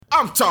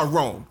I'm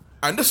Tyrone,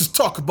 and this is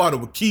Talk About It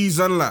with Keys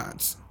and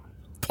Lines,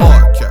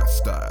 podcast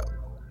style.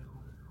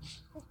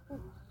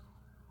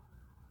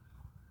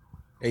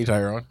 Hey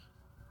Tyrone,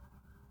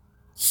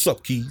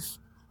 Sup, Keys?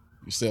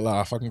 you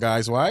still fucking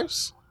guys'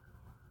 wives?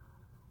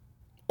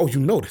 Oh,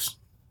 you noticed?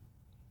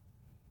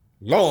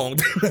 Long.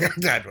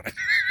 That one.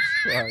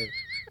 Right.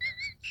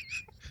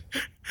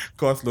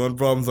 Cost loan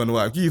problems on the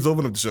wife. Keys,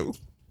 open up the show.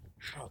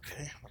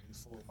 Okay, let me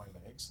fold my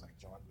legs like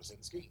John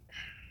Krasinski.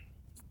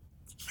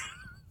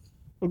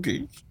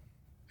 Okay.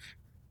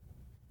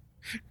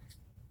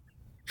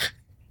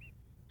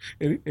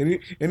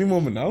 Any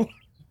moment now.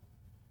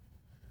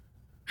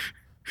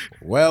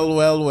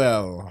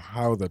 Well,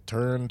 how the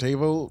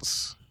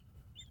turntables?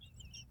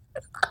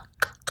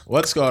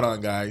 What's going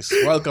on, guys?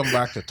 Welcome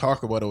back to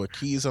Talk About It with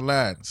Keys and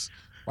Lance.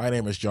 My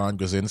name is John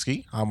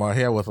Krasinski. I'm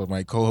here with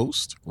my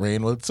co-host,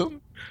 Rain Wilson,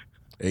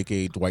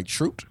 a.k.a. Dwight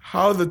Schrute.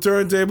 How the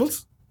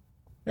turntables?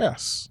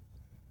 Yes.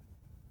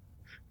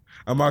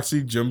 I'm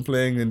actually Jim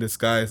playing in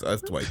disguise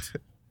as Dwight.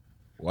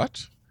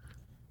 What?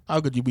 How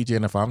could you be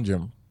Jane if I'm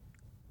Jim?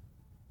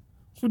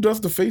 Who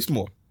does the face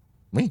more?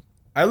 Me.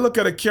 I look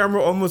at a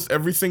camera almost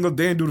every single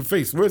day and do the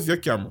face. Where's your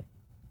camera?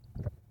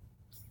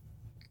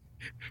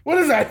 What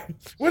is that?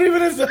 What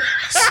even is that?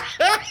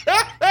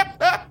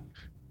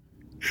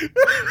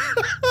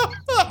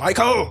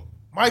 Michael!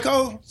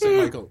 Say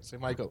Michael. Say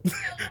Michael.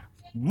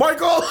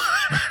 Michael!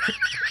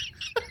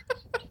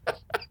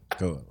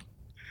 Cool.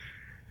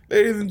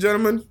 Ladies and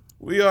gentlemen,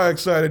 we are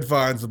excited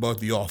fans about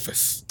The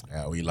Office.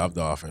 Yeah, we love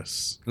The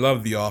Office.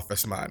 Love The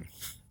Office, man.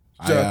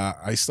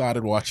 I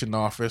started watching The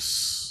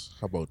Office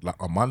about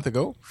a month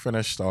ago.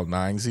 Finished all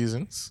 9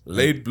 seasons.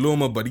 Late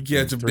bloomer, but he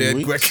catch up 3 dead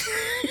weeks. quick.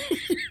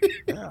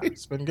 Yeah,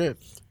 it's been good.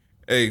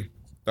 Hey,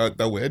 that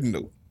wedding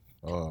though.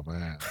 Oh,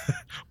 man.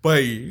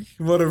 But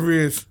whatever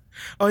it is,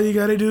 all you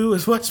gotta do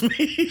is watch me.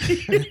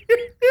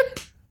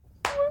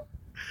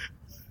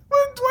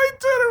 When Dwight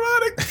turned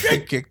around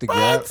and Kick the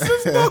Bob gap.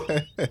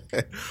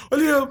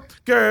 well, you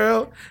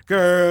girl.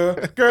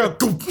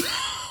 Goop.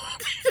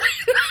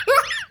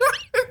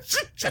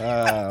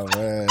 Oh,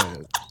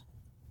 man.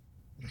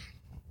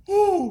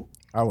 Ooh.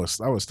 I was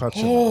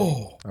touching.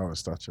 Oh. I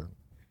was touching.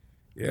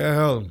 Yeah,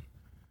 hell.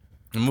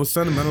 The most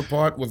sentimental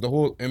part was the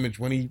whole image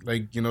when he,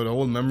 the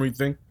whole memory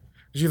thing.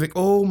 She's like,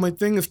 oh, my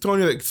thing is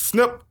Tony. Like,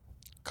 snip.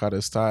 Cut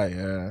his tie,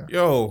 yeah.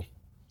 Yo,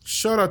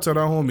 shout out to that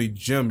homie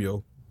Jim,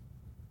 yo.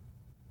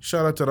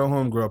 Shout out to that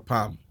homegirl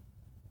Pam.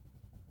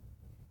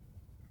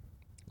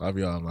 Love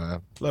y'all,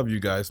 man. Love you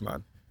guys,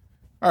 man.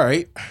 All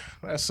right.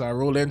 Let's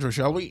roll the intro,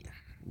 shall we?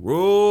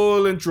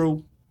 Roll intro.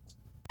 Bring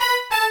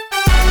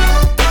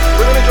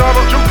the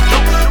drama, juke.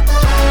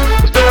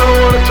 Cause they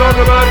don't wanna talk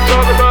about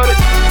it.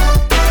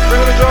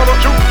 Bring the drama,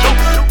 juke.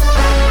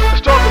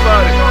 Let's talk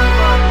about it.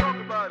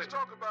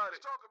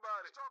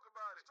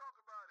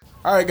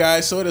 All right,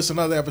 guys. So this is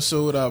another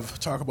episode of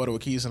Talk About It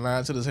with Keys and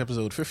Lance. It is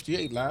episode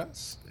 58,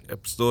 Lance.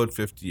 Episode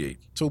 58.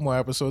 2 more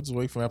episodes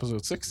away from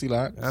episode 60,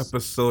 Lance.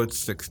 Episode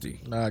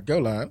 60. Go,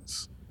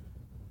 Lance.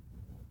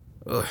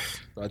 Ugh.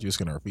 Thought you was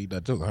gonna repeat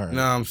that too. All right.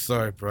 Nah, I'm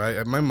sorry,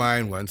 bro. My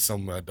mind went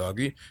somewhere,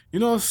 doggy. You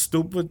know how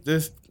stupid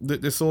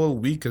this whole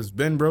week has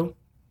been, bro?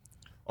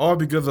 All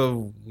because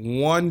of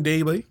one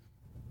day, like?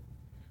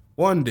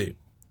 One day.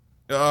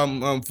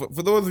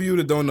 For those of you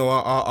that don't know,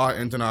 our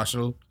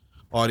international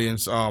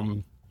audience,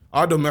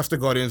 our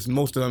domestic audience,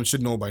 most of them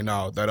should know by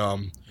now that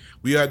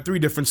we had 3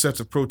 different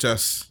sets of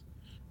protests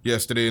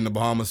yesterday in the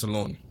Bahamas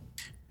alone.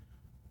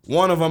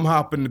 One of them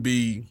happened to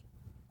be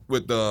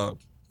with the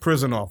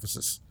prison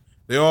officers.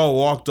 They all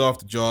walked off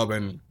the job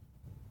and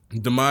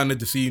demanded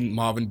to see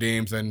Marvin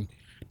Dames and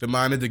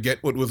demanded to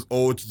get what was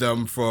owed to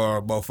them for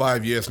about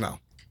 5 years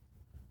now.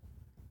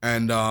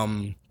 And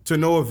to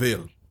no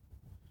avail.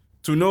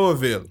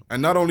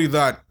 And not only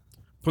that,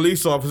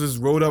 police officers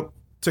wrote up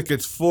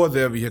tickets for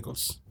their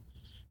vehicles.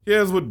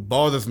 Here's what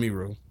bothers me,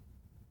 bro.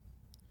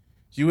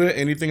 You hear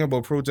anything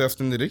about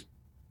protesting today?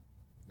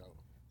 No.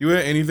 You hear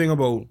anything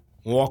about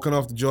walking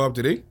off the job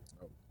today?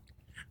 No.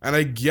 And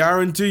I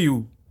guarantee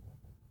you,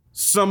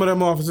 some of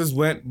them officers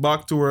went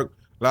back to work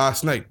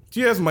last night.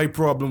 Here's my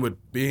problem with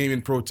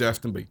behaving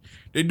protesting.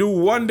 They do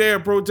 1 day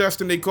of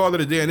protesting, they call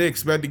it a day, and they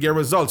expect to get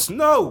results.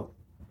 No!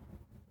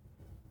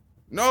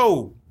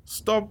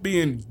 Stop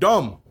being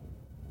dumb.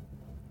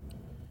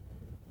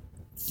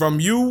 From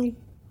you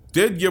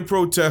did your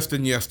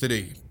protesting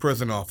yesterday,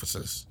 prison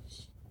officers,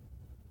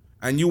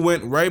 and you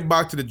went right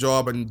back to the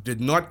job and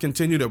did not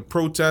continue to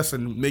protest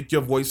and make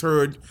your voice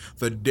heard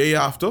the day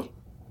after,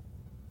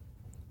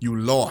 you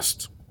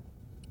lost.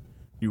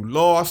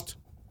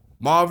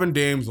 Marvin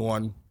Dames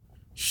won,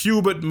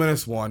 Hubert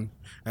Menace won,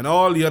 and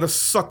all the other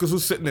suckers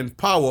who's sitting in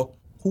power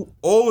who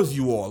owes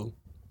you all,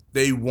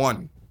 they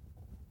won.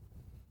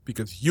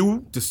 Because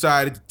you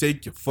decided to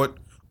take your foot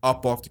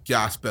up off the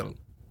gas pedal.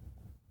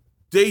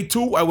 Day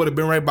 2, I would have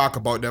been right back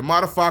about that.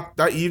 Matter of fact,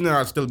 that evening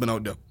I'd still been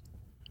out there.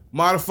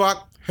 Matter of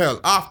fact, hell,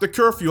 after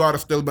curfew I'd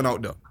have still been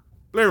out there.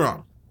 Play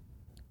around.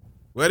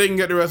 Where they can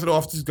get the rest of the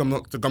officers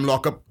to come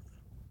lock up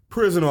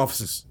prison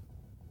officers.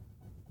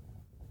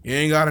 You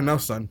ain't got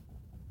enough, son.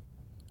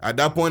 At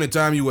that point in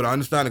time, you would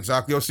understand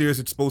exactly how serious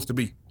it's supposed to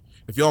be.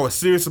 If y'all were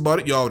serious about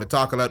it, y'all would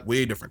talk a lot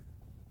way different.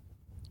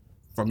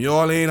 From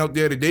y'all ain't out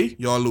there today,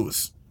 y'all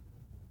lose.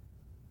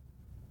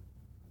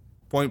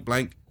 Point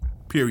blank,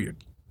 period.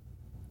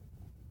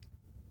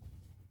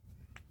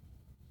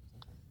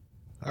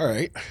 All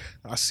right.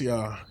 I see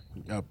a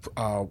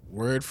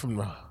word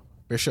from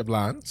Bishop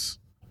Lance.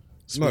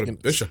 It's not a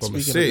bishop, I'm a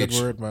Speaking of sage.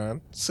 good word,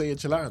 man.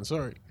 Sage Lance,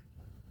 sorry.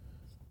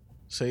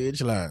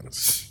 Sage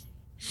Lance.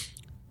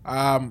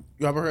 You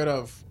ever heard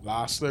of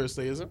Last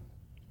Thursday, is it?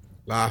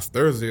 Last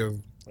Thursday.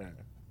 Yeah.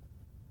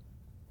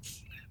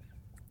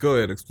 Go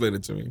ahead, explain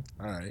it to me.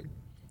 All right.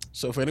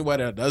 So for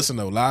anybody that doesn't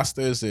know, Last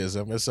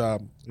Thursdayism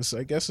it's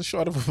I guess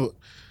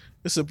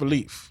it's a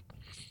belief.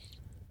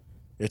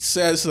 It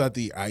says that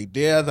the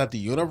idea that the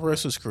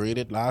universe was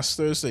created last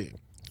Thursday,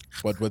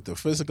 but with the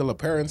physical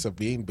appearance of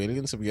being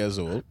billions of years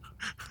old.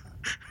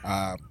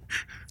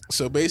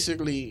 So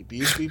basically,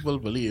 these people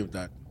believe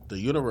that the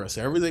universe,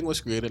 everything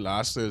was created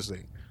last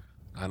Thursday,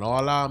 and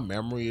all our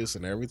memories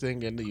and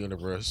everything in the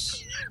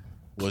universe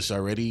was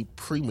already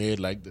pre-made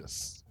like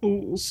this.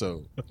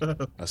 So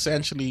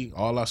essentially,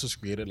 all us was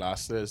created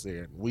last Thursday,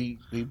 and we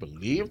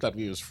believed that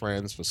we was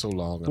friends for so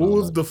long. And all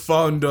Who's that. the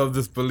founder of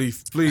this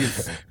belief?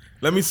 Please,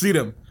 let me see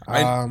them.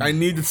 I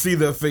need to see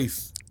their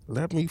face.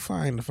 Let me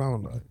find the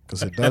founder,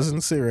 because it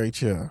doesn't say right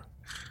here.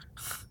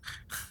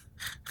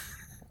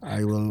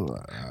 I will.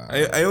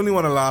 I only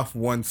want to laugh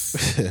once.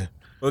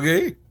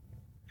 Okay?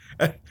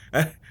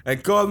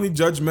 And call me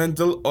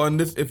judgmental on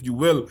this if you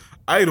will.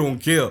 I don't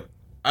care.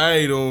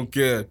 I don't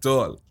care at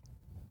all.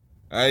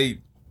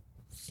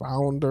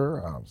 Founder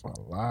of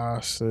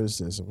Last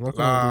Thursday. I'm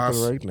looking at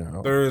people right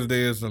now.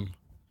 Thursdayism,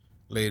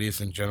 ladies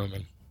and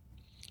gentlemen.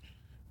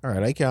 All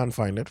right, I can't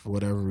find it for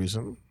whatever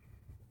reason.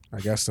 I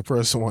guess the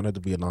person wanted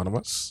to be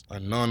anonymous.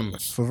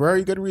 Anonymous. For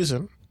very good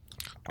reason.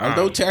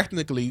 Although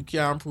technically you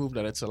can't prove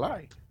that it's a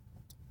lie.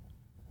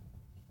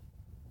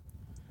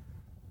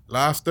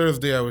 Last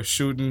Thursday, I was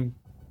shooting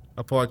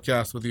a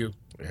podcast with you.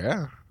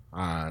 Yeah.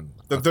 And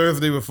The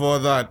Thursday before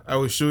that, I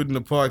was shooting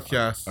a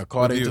podcast.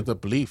 according with to you. the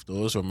belief,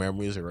 those are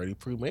memories already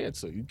pre-made.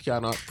 So you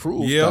cannot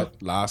prove Yeah.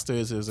 that Last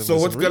Thursday is So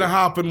what's gonna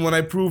happen when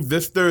I prove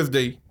this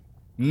Thursday,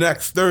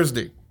 next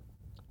Thursday?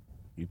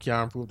 You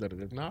can't prove that it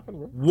didn't happen,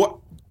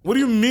 bro. What do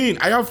you mean?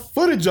 I have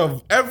footage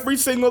of every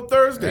single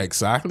Thursday.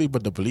 Exactly,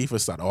 but the belief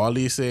is that all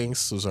these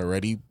things was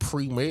already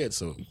pre-made.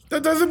 So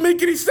That doesn't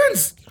make any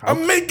sense.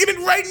 I'm making it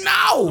right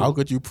now. how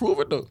could you prove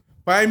it though?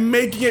 By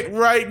making it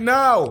right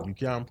now. You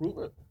can't prove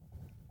it.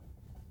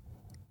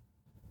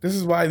 This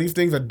is why these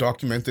things are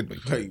documented.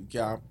 Like, you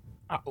can't.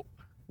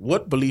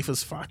 What belief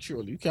is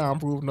factual? You can't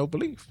prove no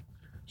belief.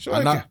 Sure,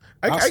 I'm I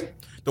not- can.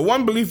 The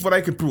one belief what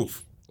I can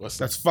prove. What's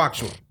That's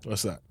factual.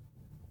 What's that?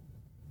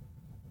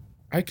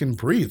 I can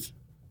breathe.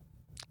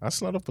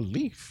 That's not a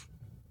belief.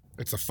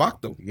 It's a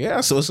fact though.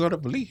 Yeah, so it's not a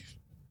belief.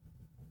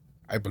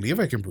 I believe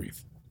I can breathe.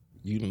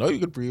 You know you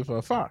could breathe for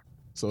a fact.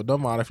 So it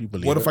don't matter if you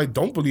believe What it. if I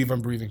don't believe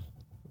I'm breathing?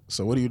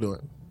 So what are you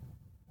doing?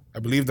 I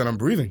believe that I'm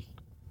breathing.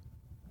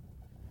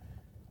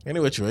 Any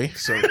which way.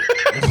 So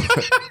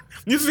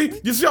You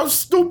see how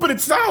stupid it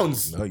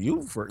sounds. no,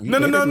 you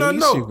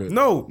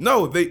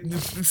No.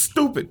 It's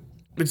stupid.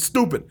 It's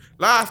stupid.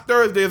 Last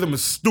Thursdayism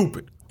is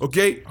stupid.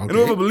 Okay? And Okay.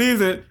 whoever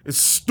believes in it is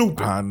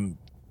stupid. And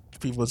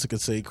people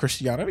could say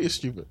Christianity is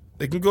stupid.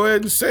 They can go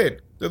ahead and say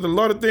it. There's a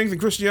lot of things in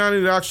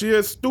Christianity that actually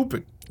is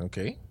stupid.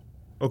 Okay.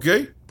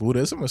 Okay?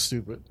 Buddhism is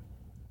stupid.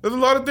 There's a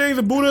lot of things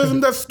in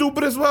Buddhism that's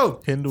stupid as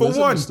well. Hinduism For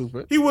one, is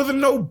stupid. he wasn't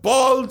no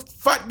bald,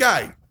 fat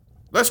guy.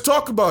 Let's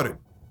talk about it.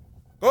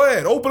 Go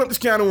ahead, open up this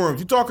can of worms.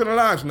 You're talking to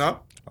Lance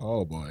now.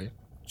 Oh boy.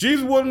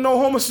 Jesus wasn't no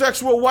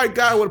homosexual white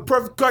guy with a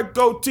perfect cut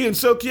goatee and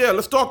silky hair.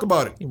 Let's talk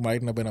about it. He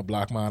mightn't have been a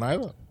black man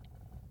either.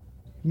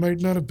 He might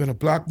not have been a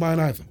black man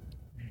either.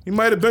 He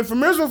might have been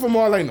from Israel from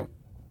all I know.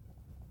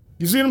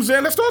 You see what I'm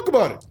saying? Let's talk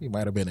about it. He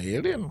might have been an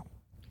alien.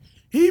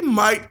 He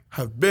might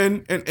have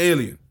been an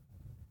alien.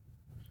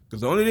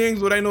 Because the only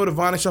things that I know to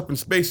vanish up in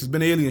space has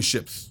been alien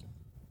ships.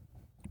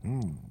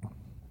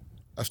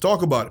 Let's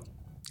talk about it.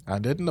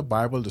 And didn't the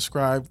Bible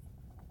describe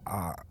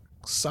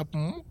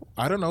something?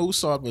 I don't know who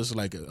saw it was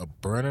like a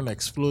burning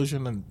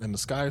explosion in the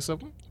sky or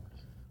something.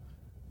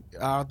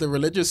 The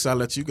religious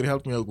zealots, you could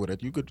help me out with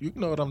it. You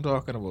know what I'm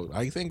talking about.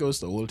 I think it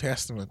was the Old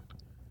Testament.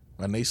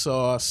 When they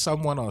saw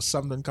someone or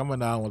something coming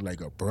down with like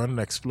a burning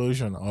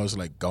explosion, I was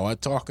like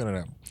God talking to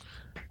them.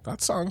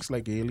 That sounds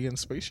like alien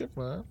spaceship,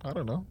 man. I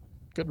don't know.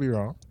 Could be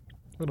wrong.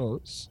 Who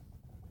knows?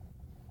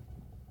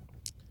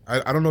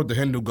 I don't know what the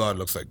Hindu god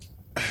looks like.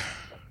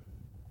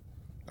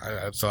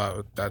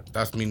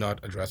 That's me not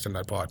addressing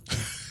that part.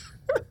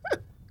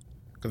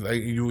 Because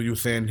you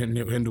saying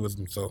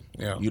Hinduism, so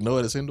yeah. You know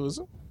it is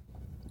Hinduism?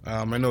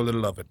 I know a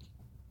little of it.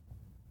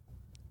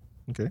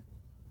 Okay.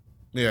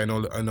 Yeah, I know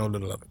a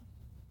little of it.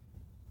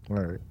 All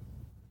right.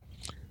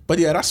 But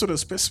yeah, that's what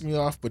has pissed me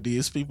off. But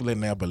these people in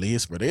their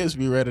beliefs, but they just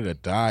be ready to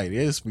die.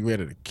 They just be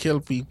ready to kill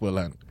people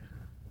and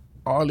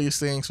all these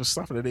things for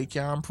stuff that they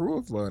can't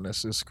prove. And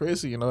it's just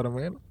crazy, you know what I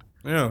mean?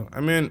 Yeah,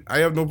 I mean, I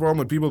have no problem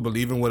with people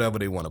believing whatever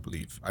they want to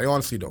believe. I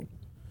honestly don't.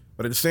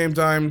 But at the same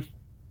time,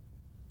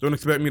 don't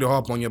expect me to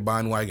hop on your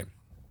bandwagon.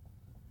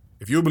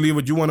 If you believe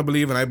what you want to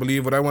believe and I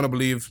believe what I want to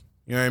believe,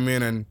 you know what I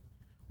mean? And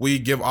we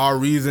give our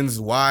reasons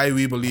why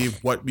we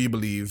believe what we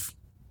believe.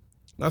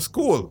 That's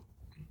cool.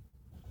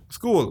 It's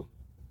cool.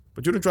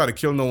 But you don't try to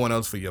kill no one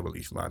else for your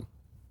belief, man.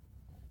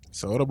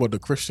 So what about the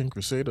Christian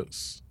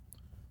Crusaders?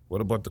 What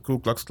about the Ku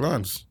Klux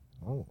Klans?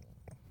 Oh.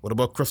 What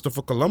about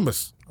Christopher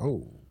Columbus?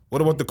 Oh.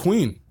 What about the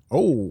Queen?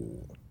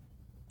 Oh.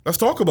 Let's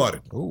talk about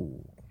it.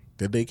 Oh.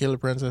 Did they kill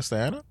Princess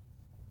Diana?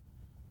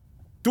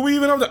 Do we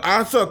even have to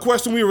answer a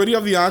question we already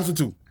have the answer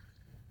to?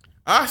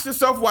 Ask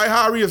yourself why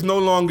Harry is no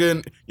longer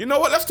in... You know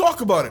what? Let's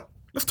talk about it.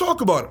 Let's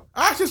talk about it.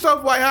 Ask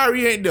yourself why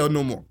Harry ain't there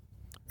no more.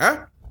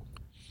 Huh?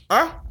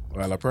 Huh?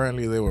 Well,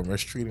 apparently they were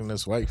mistreating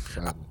his wife.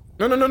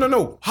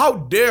 No. How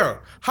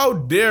dare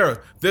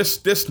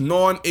this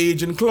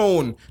non-aging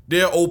clone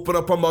dare open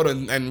up her mouth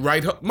and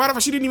write her... Matter of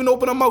fact, she didn't even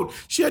open her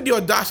mouth. She had the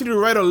audacity to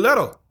write a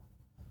letter.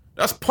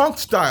 That's punk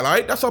style, all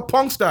right? That's her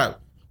punk style.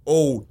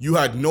 Oh, you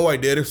had no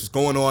idea this was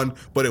going on,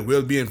 but it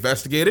will be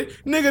investigated?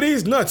 Nigga,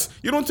 these nuts.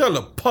 You don't tell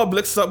the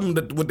public something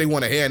that what they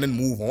want to hear and then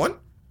move on.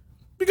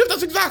 Because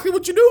that's exactly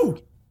what you do.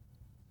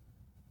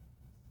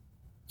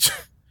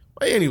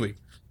 But anyway,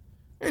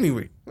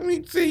 let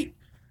me see.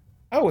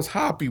 I was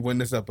happy when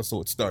this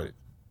episode started.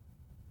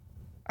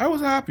 I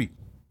was happy.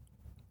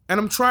 And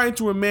I'm trying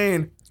to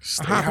remain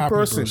a happy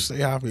person. Bro. Stay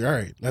happy. All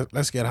right,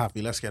 let's get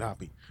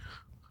happy.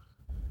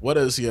 What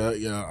is your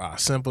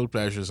simple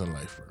pleasures in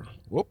life, bro?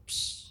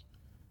 Whoops.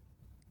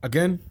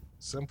 Again?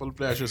 Simple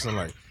pleasures in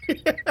life.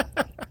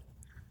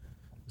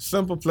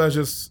 Simple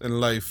pleasures in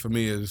life for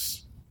me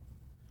is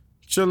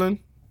chilling,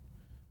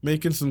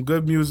 making some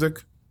good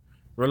music,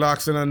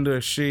 relaxing under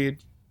a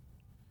shade,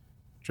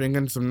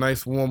 drinking some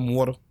nice warm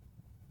water,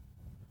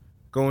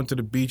 going to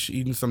the beach,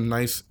 eating some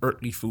nice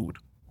earthly food.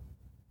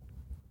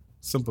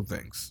 Simple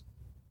things.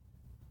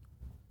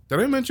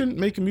 Did I mention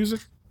making music?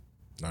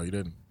 No, you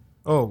didn't.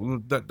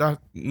 Oh, that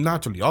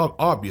naturally,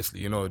 obviously,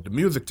 you know, the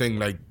music thing,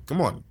 like,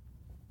 come on.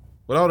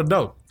 Without a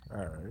doubt.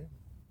 All right.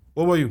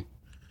 What about you?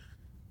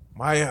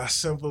 My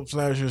simple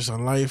pleasures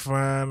in life,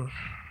 man.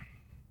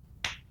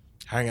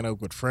 Hanging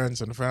out with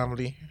friends and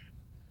family.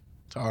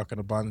 Talking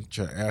a bunch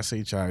of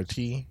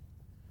SHIT.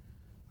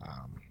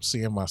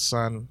 Seeing my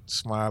son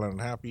smiling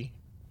and happy.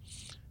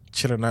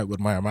 Chilling out with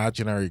my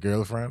imaginary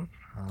girlfriend.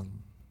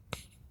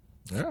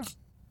 Yeah.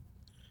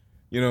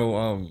 You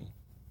know,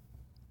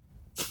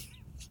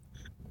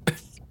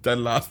 that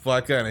last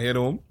part kind of hit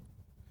home.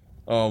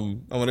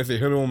 And when I say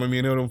hit home, I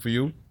mean hit home for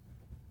you.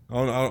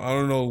 I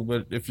don't know,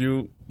 but if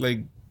you,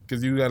 like,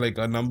 because you got, like,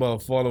 a number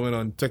of following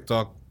on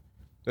TikTok,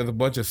 there's a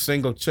bunch of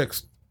single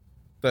chicks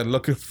that are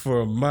looking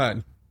for a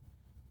man.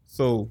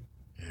 So,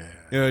 Yeah.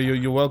 you know,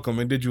 you're welcome.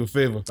 I did you a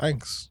favor.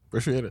 Thanks.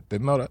 Appreciate it.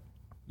 Didn't know that.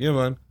 Yeah,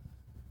 man.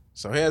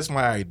 So here's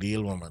my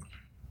ideal woman.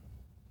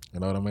 You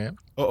know what I mean?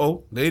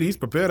 Uh-oh. Ladies,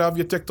 prepare to have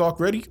your TikTok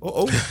ready.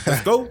 Uh-oh.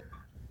 Let's go.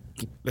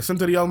 Listen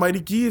to the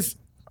almighty keys.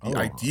 The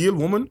ideal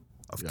woman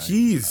of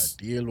keys.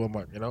 Ideal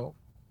woman, you know?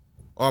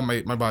 Oh,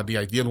 my bad. The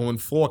ideal woman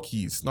for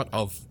keys, not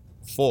of,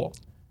 for.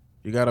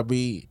 You gotta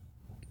be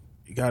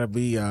You gotta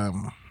be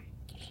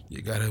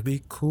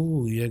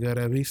cool. You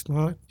gotta be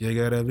smart. You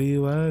gotta be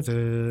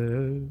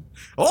wiser.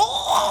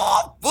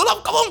 Oh, pull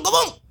up. Come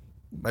on.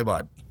 My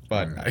bad.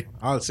 Bad.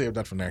 I'll save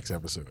that for next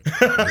episode.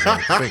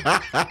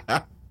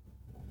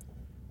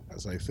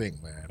 As I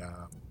think, man.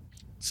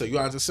 So you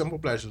answer simple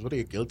pleasures. What are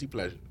your guilty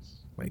pleasures?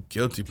 My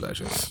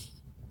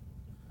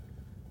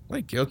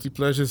guilty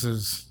pleasures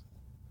is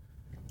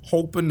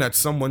hoping that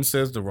someone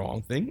says the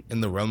wrong thing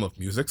in the realm of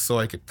music so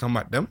I could come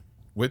at them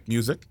with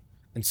music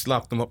and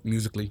slap them up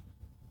musically.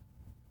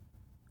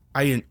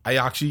 I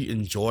actually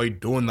enjoy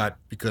doing that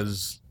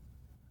because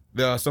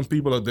there are some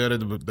people out there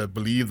that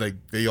believe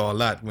like they all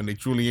that when they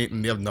truly ain't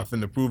and they have nothing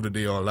to prove that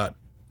they all that.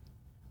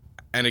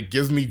 And it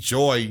gives me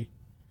joy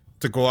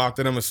to go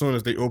after them as soon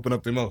as they open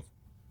up their mouth.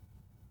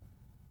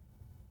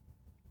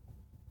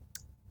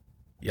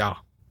 Yeah.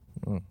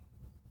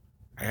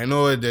 I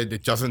know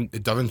it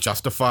doesn't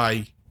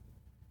justify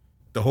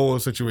the whole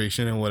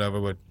situation and whatever,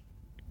 but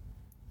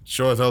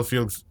sure as hell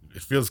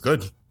feels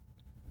good.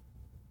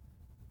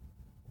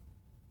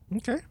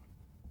 Okay.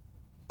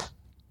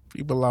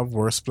 People love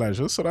worse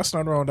pleasures, so that's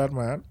not wrong with that,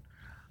 man.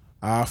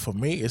 For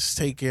me, it's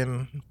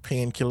taking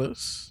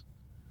painkillers.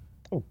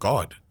 Oh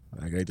God.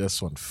 Like I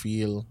just want to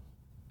feel,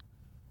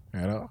 you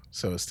know.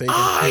 So it's taking.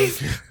 I've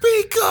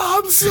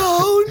become so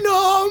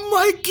numb.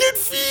 I can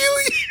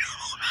feel you.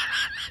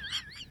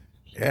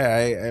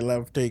 Yeah, I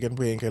love taking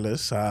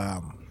painkillers.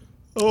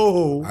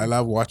 I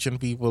love watching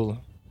people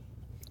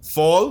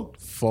fall.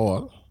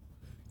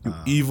 You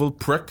evil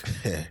prick.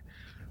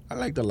 I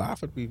like to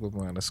laugh at people,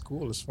 man. At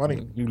school, it's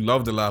funny. You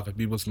love to laugh at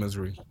people's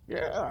misery.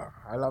 Yeah,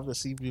 I love to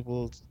see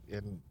people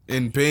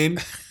in pain.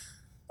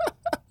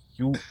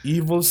 You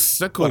evil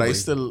sicko.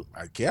 But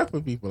I care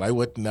for people. I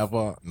would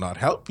never not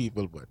help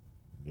people, but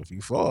if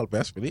you fall,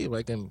 best believe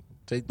I can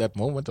take that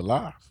moment to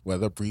laugh,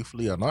 whether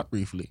briefly or not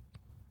briefly.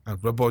 And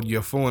whip out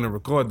your phone and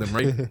record them,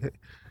 right?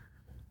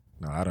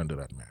 No, I don't do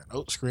that, man.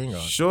 Oh, screen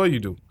on. Sure you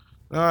do.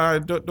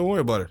 Don't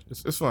worry about it.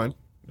 It's fine.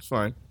 It's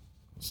fine.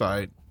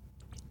 Side.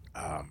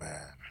 Oh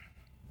man,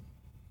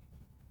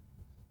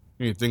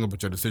 You need to think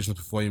about your decisions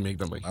before you make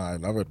them. Like, I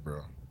love it,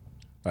 bro.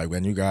 Like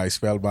when you guys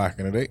fell back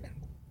in the day.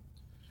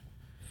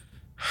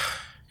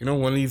 you know,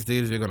 one of these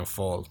days you're gonna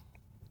fall,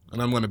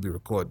 and I'm gonna be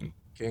recording.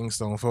 Kings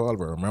don't fall,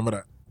 bro. Remember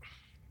that.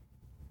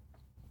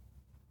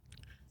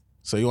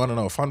 So you want to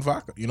know a fun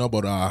fact? You know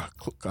about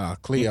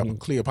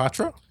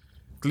Cleopatra?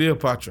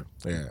 Cleopatra.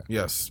 Yeah.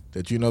 Yes.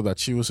 Did you know that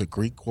she was a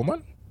Greek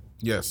woman?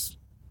 Yes.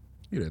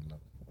 You didn't know.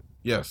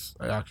 Yes.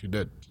 I actually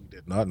did. You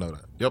did not know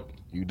that. Yep.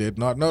 You did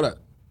not know that.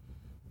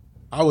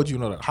 How would you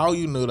know that? How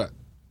you knew that?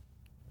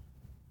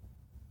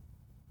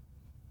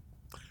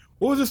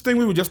 What was this thing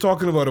we were just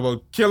talking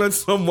about killing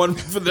someone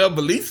for their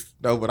beliefs?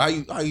 No, but how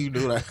you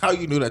knew that? How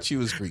you knew that she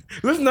was Greek?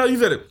 Listen, now you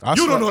said it. That's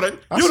You don't not- know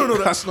that. that's- You don't know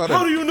that. that's not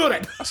How a- do you know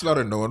that? That's not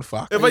a known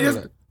fact. If How I you know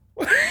just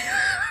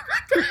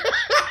that?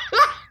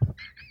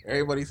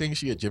 Everybody thinks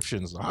she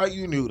Egyptian. So how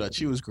you knew that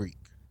she was Greek?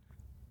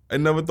 I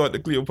never thought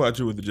that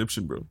Cleopatra was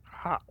Egyptian, bro.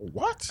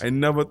 What? I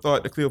never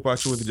thought that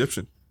Cleopatra was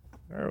Egyptian.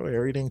 Oh,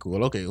 everything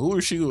cool. Okay, who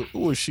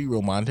was she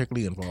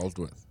romantically involved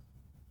with?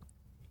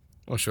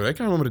 Oh, sure. I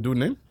can't remember the dude's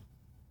name.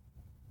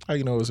 How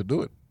you know it was a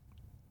dude?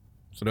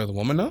 So there's a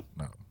woman now?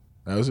 No,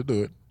 that was a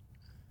dude.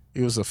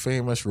 He was a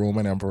famous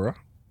Roman emperor.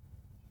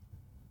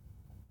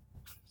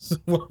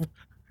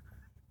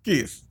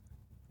 Keith.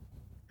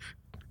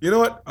 You know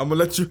what? I'm gonna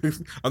let you.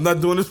 I'm not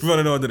doing this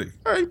running on today.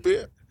 All right,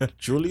 man.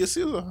 Julius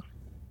Caesar.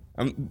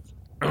 I'm.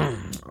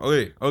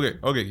 Okay.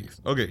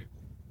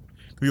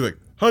 He's like,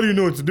 how do you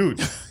know it's a dude?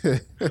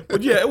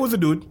 But yeah, it was a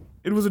dude.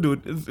 It was a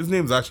dude. His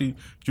name's actually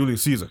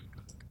Julius Caesar.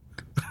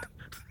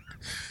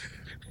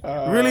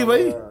 Really,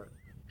 mate?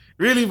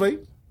 Really,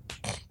 mate?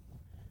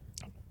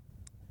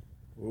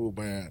 Oh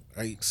man.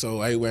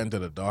 I went to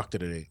the doctor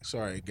today.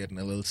 Sorry, getting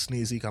a little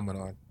sneezy coming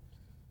on.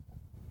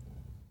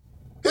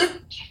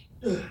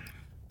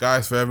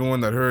 Guys, for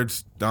everyone that heard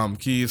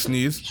Key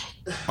sneeze,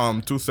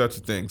 two sets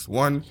of things.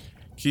 One,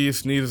 Key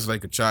sneezes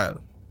like a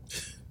child.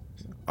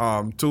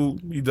 Two,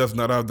 he does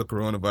not have the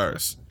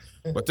coronavirus.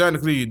 But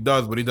technically he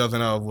does, but he doesn't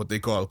have what they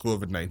call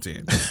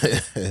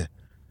COVID-19.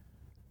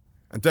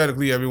 And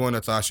technically everyone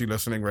that's actually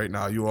listening right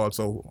now, you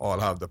also all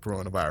have the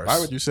coronavirus. Why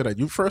would you say that?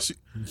 You first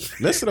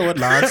listen to what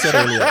Lon said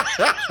earlier.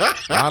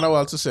 Lon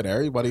also said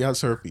everybody has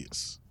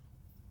herpes.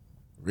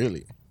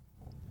 Really?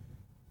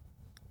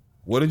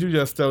 What did you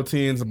just tell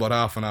teens about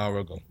half an hour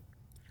ago?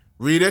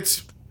 Read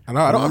it. I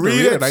don't have to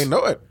read it. I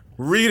know it.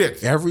 Read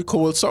it. Every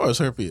cold sore is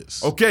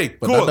herpes. Okay,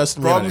 But cool. that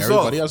doesn't mean Problem that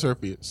solved. everybody has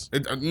herpes.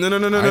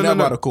 No. I know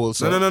about a cold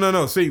sore.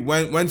 No. See,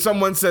 when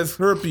someone says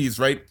herpes,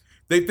 right,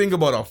 they think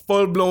about a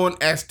full-blown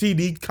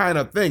STD kind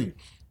of thing.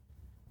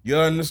 You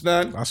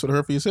understand? That's what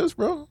herpes is,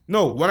 bro.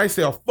 No, when I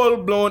say a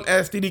full-blown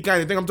STD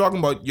kind of thing, I'm talking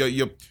about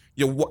your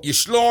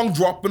schlong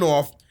dropping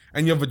off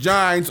and your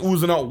vagina's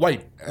oozing out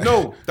white.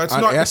 No, that's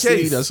An not the STD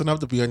case. doesn't have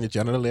to be on your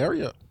genital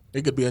area.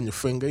 It could be on your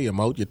finger, your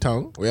mouth, your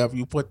tongue, wherever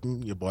you put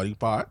in your body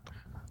part.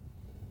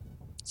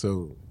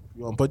 So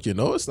you want to put your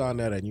nose down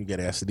there and you get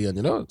STD on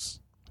your nose.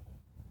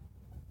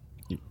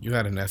 You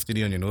had an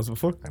STD on your nose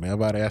before? I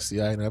never had an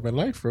STI in my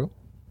life, bro.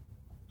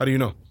 How do you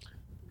know?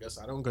 Guess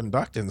I don't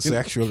conduct in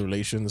sexual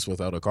relations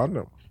without a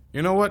condom.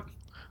 You know what?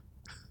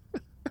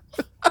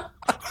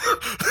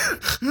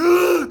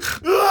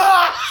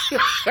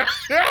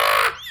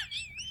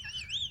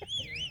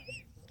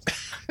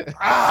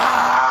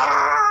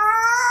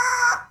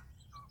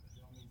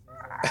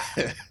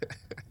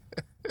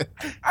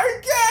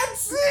 I can't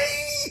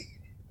see.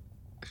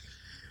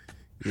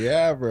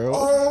 Yeah, bro.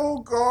 Oh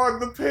God,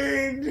 the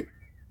pain.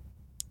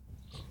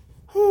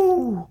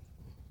 Ooh.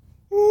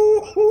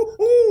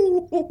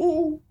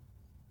 Ooh.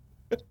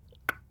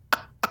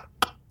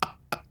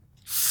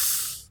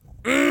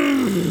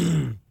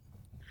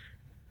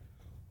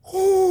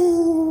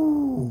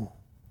 Ooh.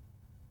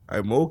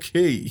 I'm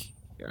okay.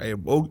 I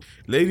am okay.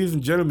 Ladies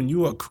and gentlemen,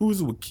 you are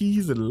cruising with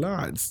Keys and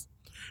Lance.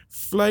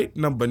 Flight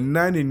number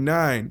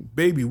 99.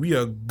 Baby, we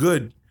are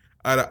good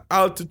at an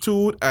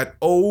altitude at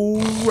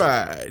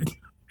right.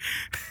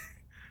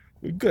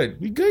 We good.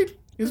 We good?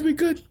 Is we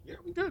good? Yeah,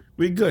 we good.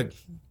 We good.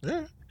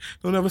 Yeah.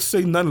 Don't ever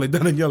say nothing like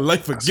that in your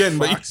life That's again,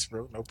 but facts,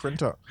 bro. No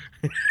printer.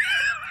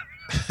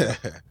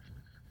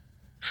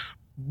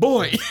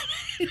 boy.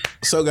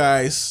 So,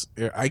 guys,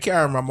 I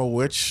can't remember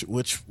which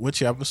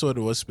episode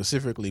it was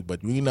specifically,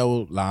 but we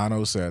know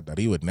Lano said that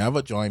he would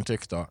never join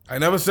TikTok. I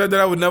never said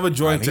that I would never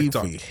join And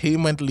TikTok. He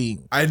vehemently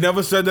I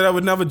never said that I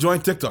would never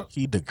join TikTok.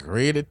 he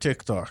degraded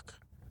TikTok.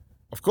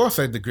 Of course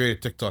I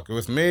degraded TikTok. It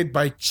was made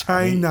by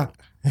China.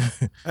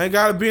 I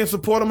gotta be in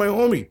support of my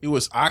homie. He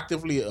was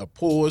actively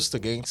opposed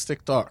against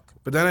TikTok.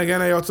 But then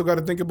again, I also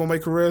gotta think about my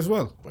career as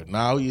well. But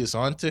now he is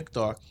on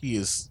TikTok. He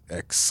is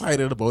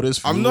excited about his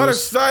views. I'm not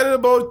excited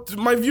about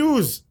my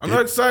views. I'm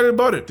not excited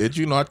about it. Did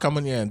you not come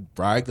in here and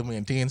brag to me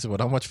and teens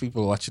about how much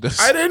people watch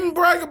this? I didn't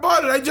brag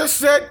about it. I just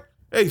said,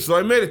 hey, so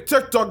I made a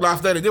TikTok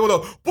last night and they were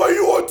like, why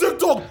you on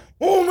TikTok?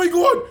 Oh my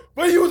God.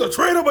 Why you was a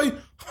trainer, boy?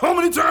 How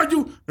many times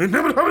you? I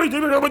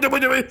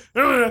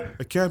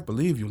can't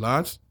believe you,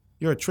 Lance.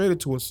 You're a traitor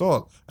to us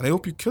all, and I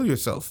hope you kill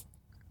yourself.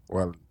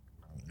 Well,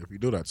 if you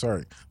do that,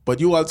 sorry. But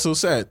you also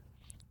said,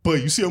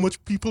 but you see how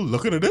much people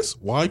looking at this?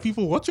 Why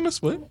people watching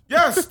this, man?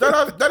 Yes,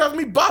 that has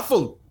me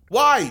baffled.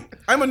 Why?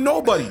 I'm a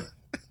nobody.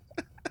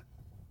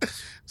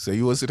 So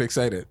you wasn't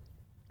excited.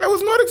 I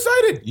was not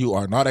excited. You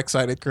are not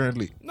excited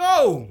currently.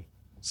 No.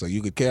 So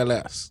you could care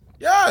less.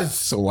 Yes.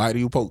 So why do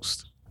you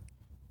post?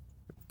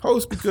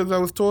 Post because I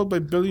was told by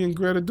Billy and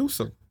Greta to do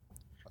so.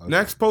 Okay.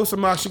 Next post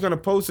I'm actually gonna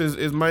post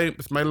is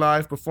my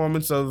live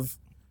performance of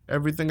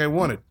Everything I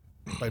Wanted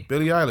by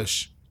Billie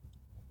Eilish.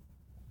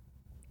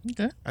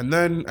 Okay. And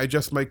then I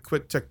just might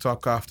quit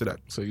TikTok after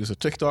that. So you're a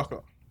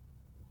TikToker.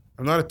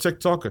 I'm not a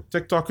TikToker.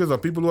 TikTokers are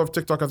people who have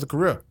TikTok as a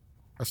career.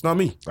 That's not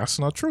me. That's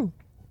not true.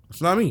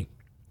 That's not me.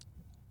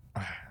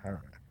 All right.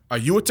 Are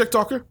you a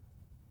TikToker?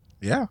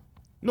 Yeah.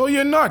 No,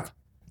 you're not.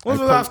 When's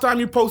I the last time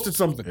you posted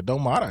something? It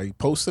don't matter. You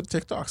posted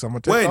TikToks. I'm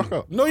a When?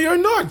 TikToker. No, you're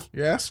not.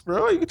 Yes,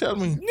 bro. You can tell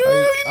me.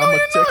 No, I'm a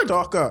you're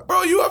not. TikToker.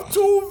 Bro, you have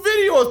 2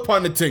 videos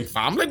on the thing,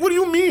 fam. Like, what do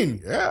you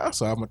mean? Yeah,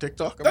 so I'm a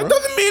TikToker, That bro.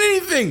 doesn't mean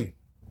anything.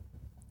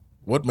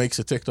 What makes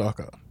a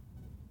TikToker?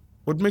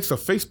 What makes a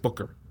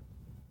Facebooker?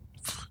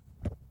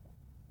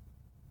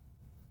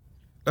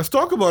 Let's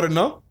talk about it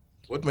now.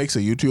 What makes a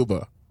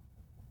YouTuber?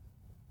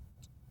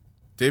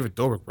 David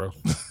Dobrik, bro.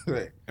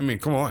 I mean,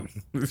 come on.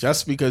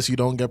 Just because you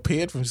don't get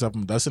paid from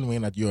something doesn't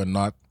mean that you're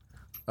not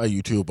a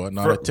YouTuber,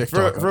 not a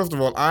TikToker. First of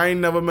all, I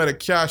ain't never met a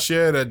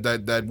cashier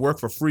that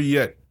worked for free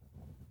yet.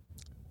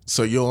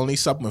 So you're only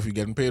something if you're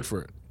getting paid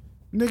for it.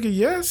 Nigga,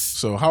 yes.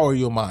 So how are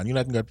you a man? You're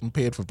not getting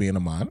paid for being a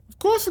man. Of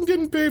course I'm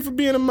getting paid for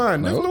being a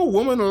man. There's No. no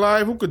woman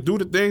alive who could do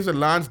the things that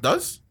Lance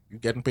does.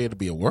 You're getting paid to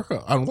be a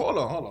worker. And hold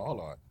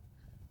on.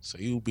 So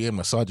you being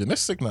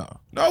misogynistic now.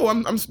 No,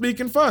 I'm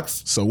speaking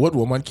facts. So what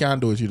woman can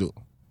do what you do?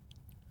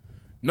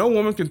 No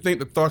woman can think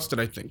the thoughts that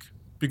I think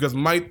because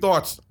my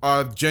thoughts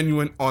are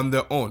genuine on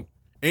their own.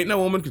 Ain't no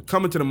woman could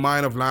come into the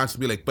mind of Lance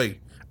and be like, "Wait,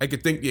 I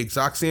could think the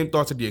exact same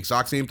thoughts at the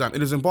exact same time."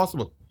 It is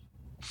impossible.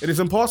 It is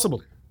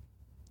impossible.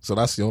 So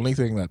that's the only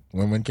thing that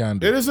women can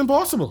do. It is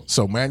impossible.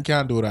 So men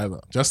can't do it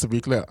either. Just to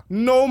be clear.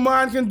 No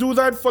man can do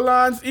that for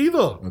Lance either.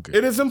 Okay.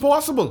 It is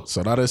impossible.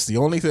 So that is the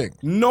only thing.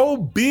 No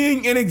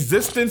being in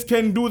existence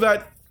can do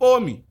that for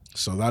me.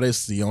 So that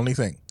is the only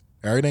thing.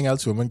 Everything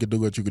else women can do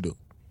what you could do.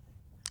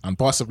 And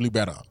possibly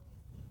better.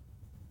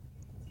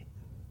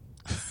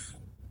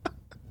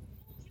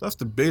 That's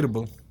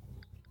debatable.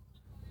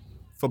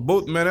 For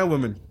both men and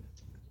women.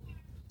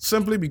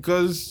 Simply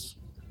because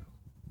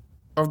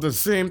of the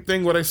same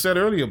thing what I said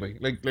earlier, man.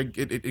 Like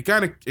it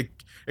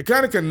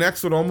kind of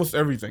connects with almost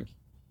everything.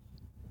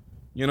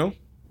 You know?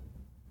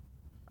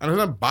 And I'm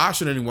not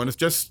bashing anyone, it's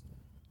just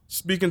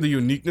speaking the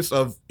uniqueness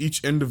of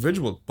each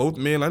individual, both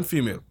male and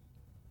female.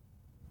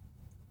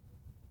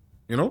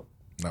 You know?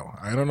 No,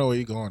 I don't know where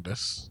you're going with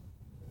this.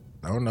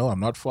 I don't know. I'm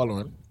not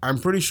following. I'm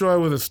pretty sure I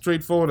was as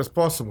straightforward as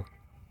possible.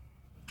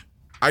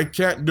 I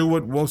can't do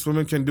what most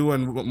women can do,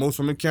 and most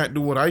women can't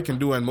do what I can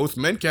do, and most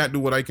men can't do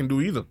what I can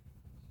do either.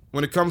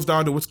 When it comes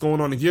down to what's going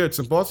on here, it's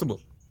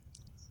impossible.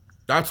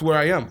 That's where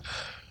I am.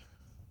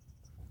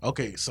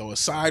 Okay, so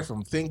aside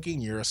from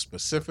thinking your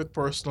specific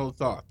personal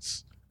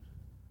thoughts,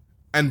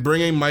 And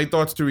bringing my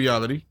thoughts to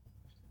reality,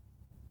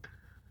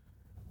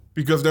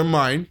 because they're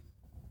mine,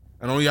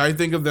 and only I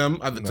think of them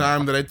at the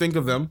time that I think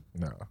of them.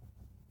 no.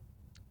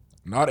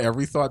 Not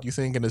every thought you're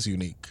thinking is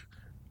unique.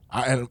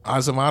 And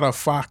as a matter of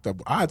fact,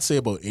 I'd say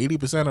about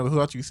 80% of the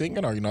thoughts you're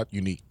thinking are not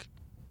unique.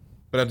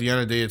 But at the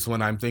end of the day, it's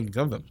when I'm thinking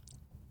of them.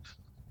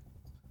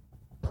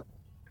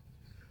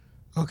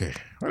 Okay,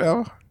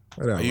 whatever.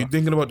 Are you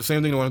thinking about the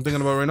same thing that I'm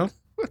thinking about right now?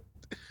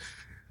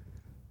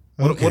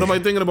 What am I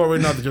thinking about right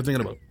now that you're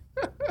thinking about?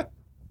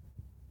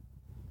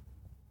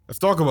 Let's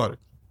talk about it.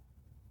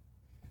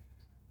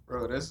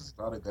 Bro, this is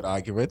not a good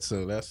argument, so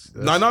let's...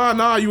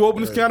 Nah. You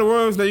open this can of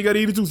worms, now you gotta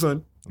eat it too,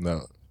 son.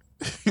 No.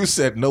 You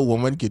said no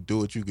woman could do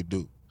what you could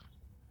do.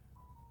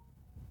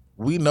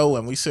 We know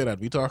when we say that,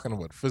 we're talking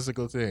about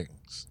physical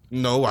things.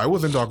 No, I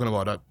wasn't talking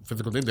about that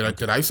physical thing.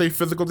 Did I say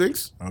physical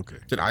things? Okay.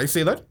 Did I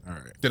say that? All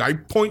right. Did I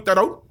point that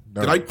out?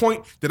 No. Did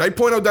I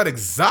point out that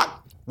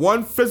exact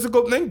one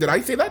physical thing? Did I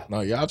say that?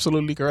 No, you're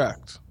absolutely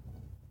correct.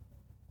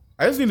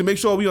 I just need to make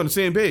sure we on the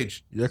same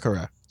page. You're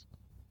correct.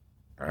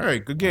 All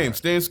right, good game.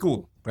 Stay in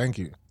school. Thank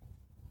you.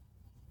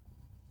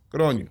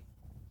 Good on you.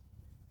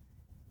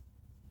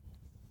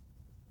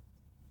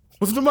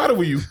 What's the matter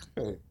with you?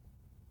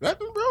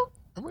 Nothing, bro.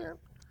 I mean,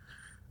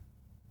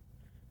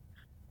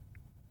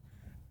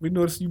 We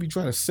noticed you be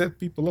trying to set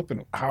people up in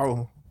them.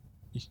 how?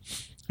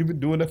 You've been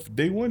doing that for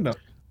day one now.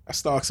 I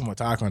stalked some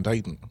Attack on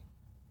Titan.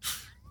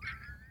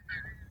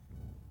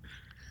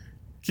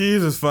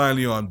 Keys is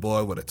finally on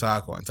board with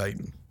Attack on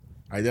Titan.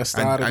 I just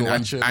started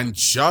watching. And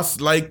just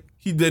like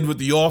he did with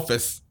The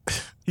Office,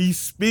 he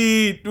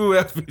speed through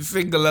every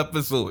single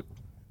episode.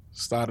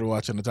 Started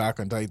watching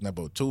Attack on Titan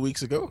about 2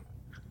 weeks ago.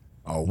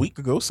 Or a week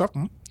ago,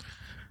 something.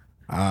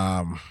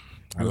 I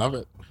love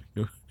it.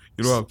 You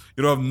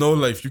don't have no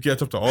life. You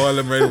catch up to all of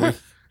them right away.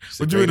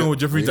 What you doing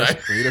with your free time?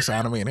 Greatest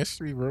anime in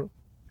history, bro.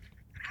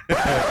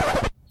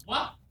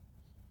 What?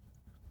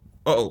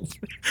 Uh-oh.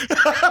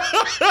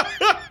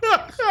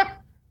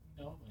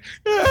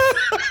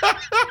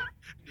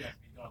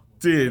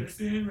 Dude.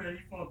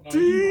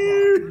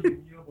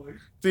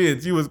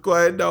 Dude, you was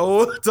quiet the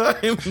whole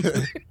time.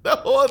 The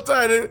whole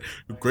time.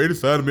 The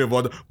greatest anime of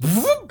all the...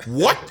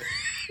 What?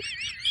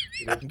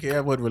 They didn't care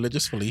about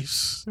religious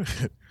beliefs.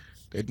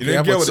 They didn't didn't care care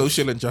about what the-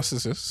 social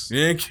injustices. You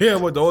didn't care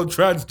about the whole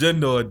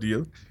transgender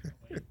ordeal.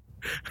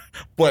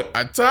 But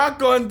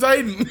Attack on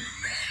Titan.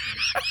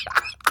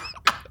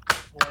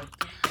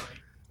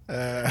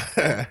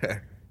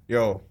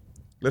 Yo,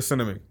 listen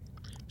to me.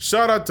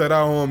 Shout out to that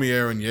homie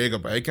Aaron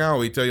Yeager, but I can't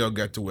wait till y'all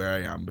get to where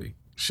I am, B.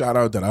 Shout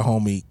out to that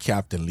homie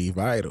Captain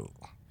Levi, though.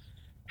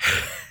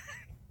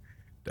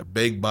 The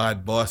big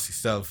bad boss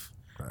himself.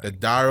 The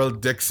Daryl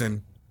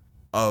Dixon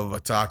of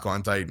Attack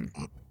on Titan.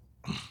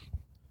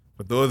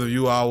 For those of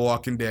you who are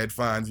Walking Dead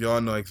fans,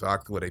 y'all know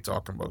exactly what they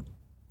talking about.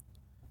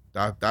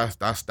 That's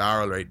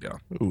Daryl right there.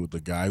 Ooh, the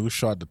guy who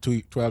shot the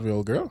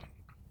 12-year-old girl?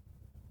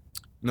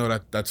 No,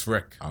 that's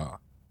Rick. Ah.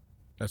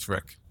 That's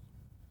Rick.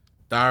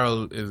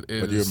 Daryl is.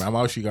 But do you remember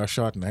how she got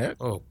shot in the head?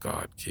 Oh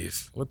God,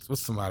 Keith, what's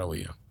the matter with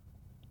you?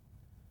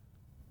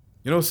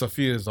 You know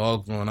Sophia is all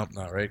grown up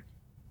now, right?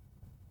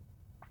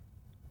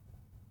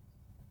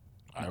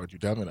 Why would you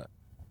tell me that?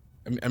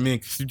 I mean,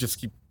 'cause you just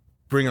keep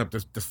bringing up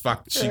this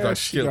fact that she got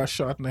killed. got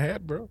shot in the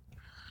head, bro.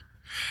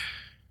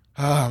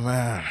 Oh,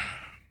 man.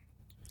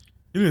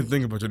 You didn't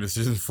think about your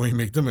decisions before you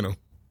make them, you know.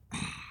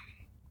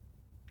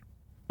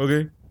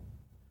 Okay.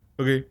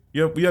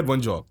 Yep, we had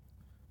one job.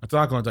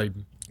 Attack on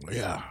Titan.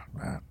 Yeah,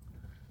 man.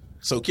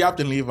 So,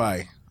 Captain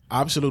Levi,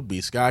 absolute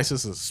beast. Guys,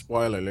 this is a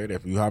spoiler alert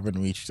if you haven't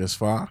reached this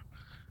far.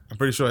 I'm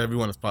pretty sure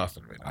everyone is past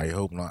it right now. I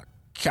hope not.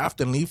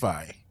 Captain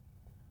Levi,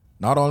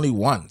 not only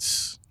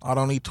once, not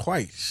only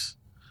twice,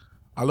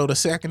 although the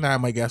second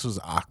time, I guess, was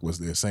Ak was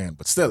there saying,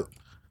 but still,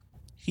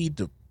 he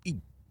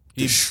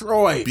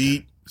destroyed.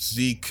 Beat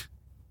Zeke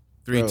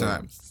three Bro,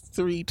 times.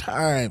 3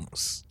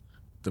 times.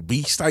 The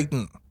Beast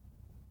Titan.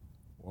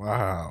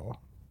 Wow.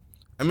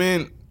 I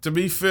mean, to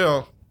be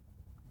fair,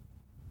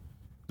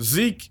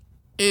 Zeke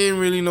ain't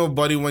really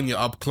nobody when you're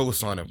up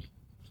close on him.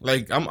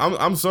 Like,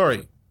 I'm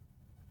sorry.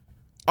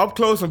 Up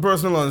close and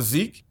personal on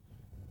Zeke,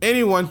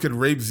 anyone could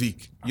rape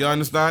Zeke. You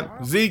understand?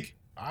 Zeke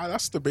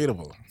That's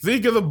debatable.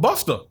 is a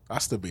buster.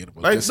 That's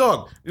debatable. Like, This-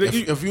 dog.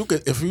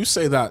 if you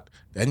say that,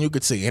 then you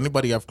could say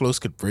anybody up close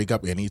could break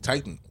up any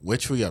Titan,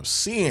 which we have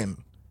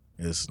seen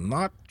is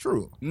not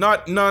true. No.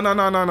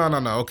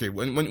 Okay,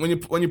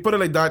 when you put it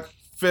like that,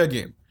 fair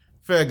game.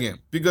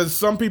 Because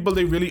some people,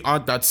 they really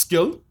aren't that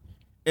skilled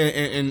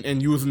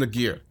in using the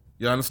gear.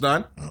 You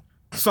understand?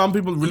 Some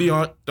people really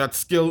aren't that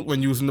skilled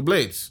when using the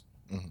blades.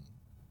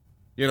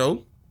 You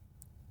know?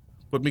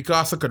 But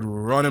Mikasa could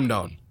run him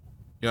down.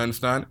 You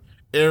understand?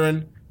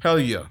 Eren, hell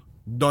yeah,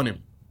 done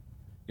him.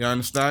 You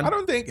understand? I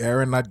don't think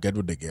Eren not good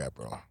with the gear,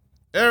 bro.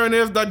 Eren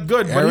is that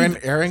good. but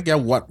Eren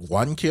get what,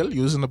 1 kill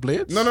using the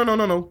blades?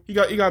 No. He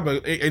got. I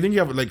think he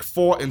have like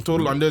 4 in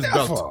total under his Never.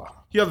 belt.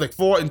 He has like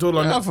 4 in total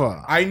under.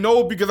 Never. I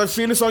know because I've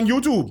seen this on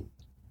YouTube.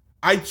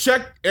 I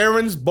checked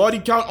Eren's body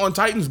count on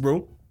Titans,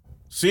 bro.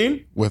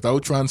 Seen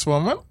Without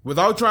transforming?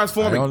 without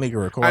transforming. I only can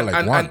recall and, like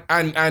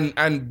and, 1.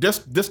 and this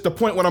the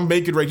point what I'm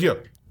making right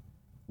here.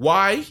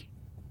 Why?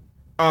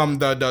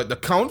 The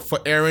count for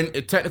Eren,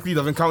 it technically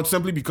doesn't count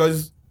simply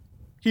because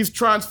he's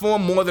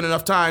transformed more than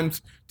enough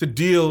times to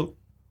deal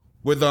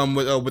with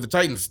the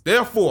Titans.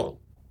 Therefore,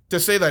 to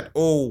say that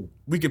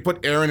we can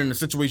put Eren in a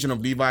situation of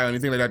Levi or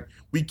anything like that,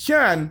 we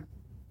can,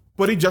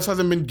 but he just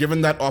hasn't been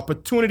given that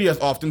opportunity as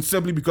often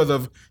simply because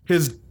of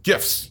his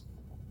gifts.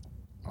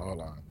 Hold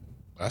on.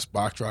 Let's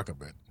backtrack a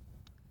bit.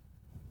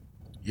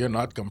 You're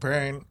not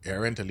comparing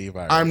Eren to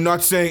Levi. I'm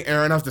not saying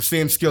Eren has the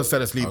same skill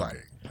set as Levi. Okay.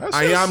 That's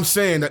I just- am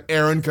saying that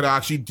Eren could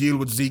actually deal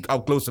with Zeke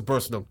up close and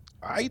personal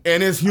I in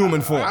his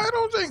human form. I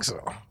don't think so.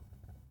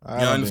 I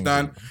You don't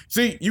understand? think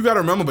so. See, you got to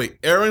remember, but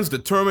Aaron's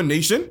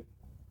determination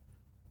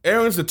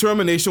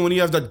when he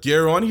has that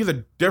gear on, he's a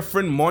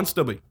different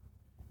monster, but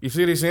you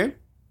see what he's saying?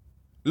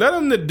 Let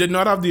him that did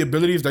not have the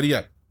abilities that he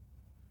had.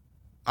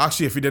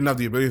 Actually, if he didn't have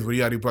the abilities that he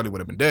had, he probably would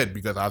have been dead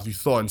because as we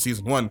saw in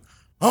season 1,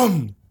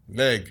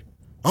 leg,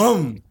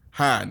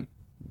 hand,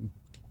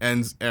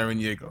 ends Eren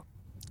Yeager.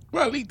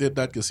 Well, he did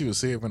that because he was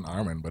saving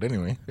Armin, but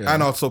anyway. Yeah.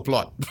 And also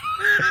plot.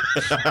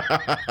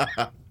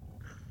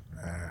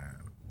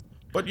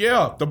 But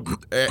yeah,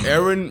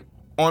 Eren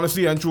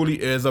honestly and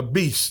truly is a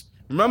beast.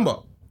 Remember,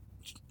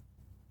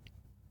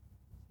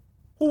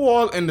 who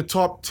all in the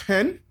top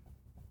 10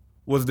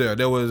 was there?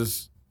 There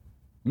was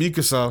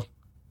Mikasa,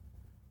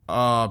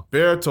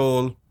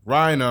 Bertolt,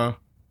 Reiner,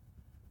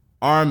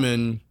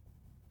 Armin,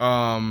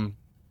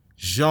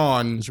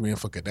 Jean, Just waiting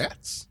for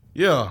cadets.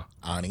 yeah,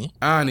 Annie.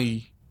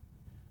 Annie,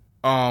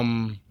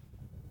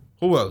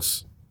 who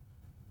else?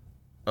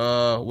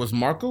 Was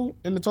Marco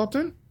in the top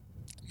 10?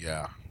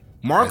 Yeah.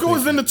 Marco I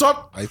was think in the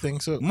top. I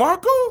think so.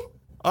 Marco?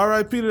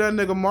 R.I.P. to that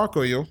nigga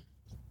Marco, yo.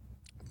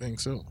 I think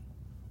so.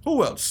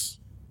 Who else?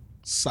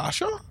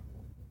 Sasha?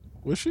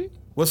 Was she?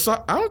 I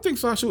don't think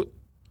Sasha.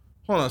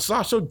 Hold on,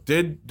 Sasha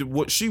did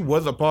what she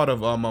was a part of.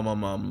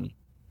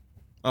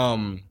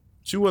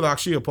 She was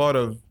actually a part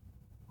of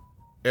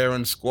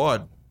Aaron's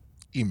squad.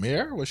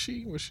 Emir was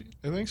she?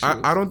 I think she.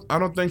 I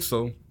don't think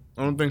so.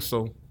 I don't think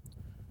so.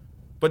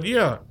 But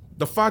yeah,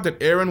 the fact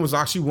that Aaron was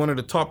actually one of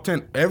the top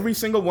 10, every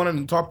single one of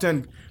the top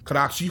 10 could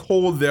actually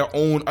hold their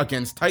own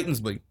against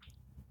Titans, boy.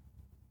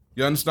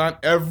 You understand?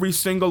 Every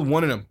single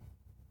one of them.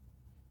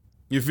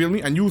 You feel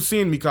me? And you've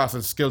seen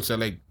Mikasa's skill set,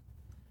 like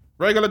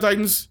regular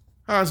Titans,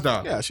 hands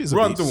down. Yeah, she's a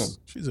run beast. through him.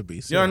 She's a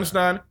beast. You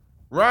understand?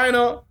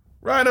 Rhino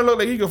looked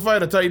like he could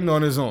fight a Titan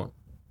on his own,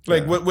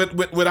 like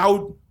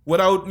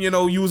without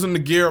using the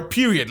gear.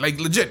 Period. Like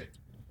legit.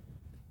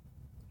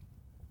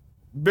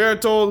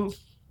 Bertold.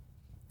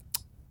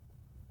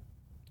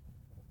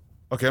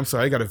 Okay, I'm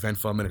sorry. I got to vent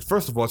for a minute.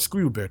 First of all,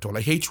 screw you, Bertold.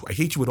 I hate you. I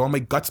hate you with all my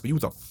guts. But you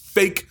was a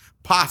fake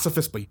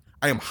pacifist. But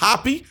I am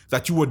happy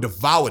that you were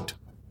devoured.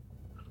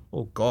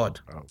 Oh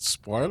God.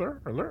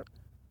 Spoiler alert.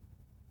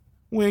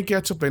 We ain't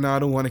catch up, and I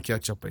don't want to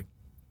catch up.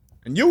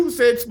 And you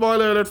said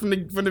spoiler alert from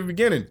the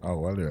beginning. Oh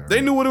well, yeah.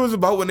 They knew what it was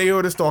about when they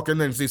heard us talking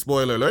and say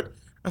spoiler alert.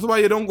 That's why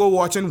you don't go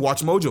Watch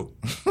Mojo.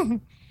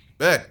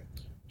 Bet.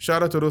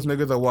 Shout out to those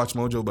niggas that watch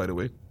Mojo, by the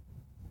way.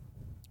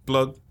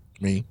 Plug.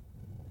 Me.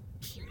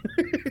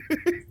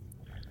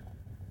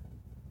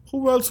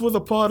 Who else was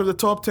a part of the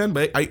top 10?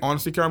 But I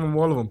honestly can't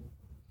remember all of them.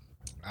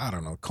 I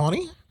don't know.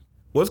 Connie?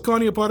 Was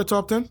Connie a part of the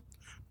top 10?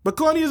 But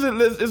Connie is a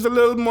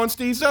little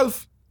monster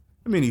himself.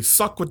 I mean, he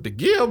sucked with the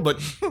gear, but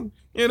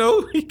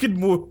he could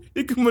move.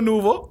 He could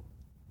maneuver.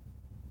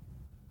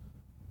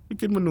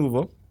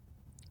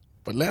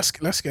 But let's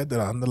get the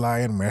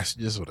underlying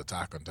messages of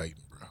Attack on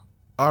Titan, bro.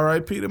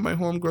 R.I.P. to my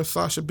homegirl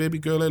Sasha, baby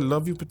girl. I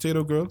love you,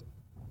 potato girl.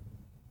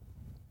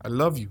 I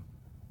love you.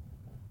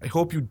 I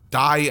hope you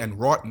die and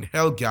rot in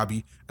hell,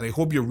 Gabby, and I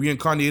hope you're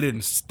reincarnated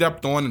and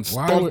stepped on and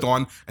stomped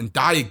on and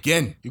die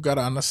again. You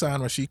gotta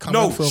understand where she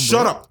coming from. No,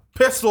 shut up.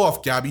 Piss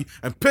off, Gabby,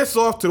 and piss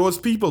off to those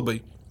people,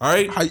 babe. All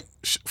right?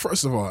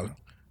 First of all,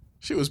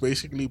 she was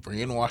basically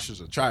brainwashed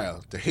as a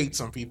child to hate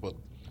some people.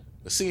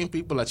 The same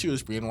people that she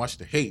was brainwashed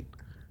to hate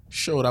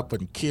showed up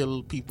and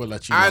killed people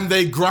that she and loved.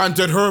 They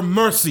granted her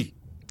mercy.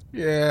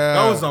 Yeah.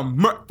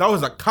 That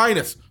was a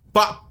kindness.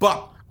 But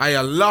I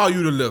allow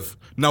you to live.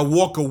 Now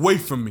walk away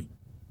from me.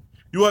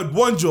 You had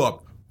one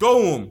job.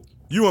 Go home.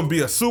 You and be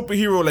a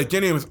superhero like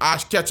your name is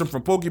Ash Ketchum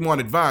from Pokemon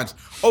Advance.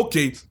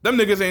 Okay, them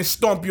niggas ain't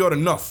stomp you out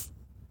enough.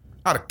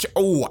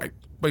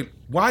 Wait,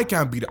 why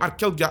can't be that? I'd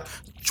kill Gabby.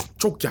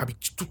 Choke Gabby.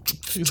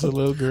 She's a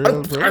little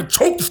girl, bro. I'd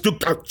choke this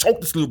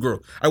little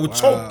girl. I would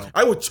choke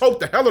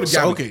the hell out of Gabby.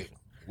 So, okay,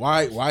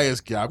 why is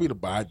Gabby the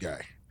bad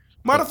guy?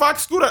 Matter of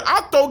fact, screw that.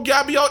 I'll throw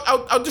Gabby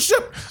out the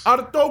ship.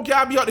 I'll throw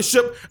Gabby out the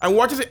ship and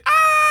watch her say,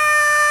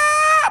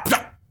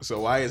 ah!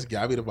 So why is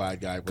Gabby the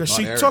bad guy? Because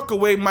she took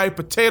away my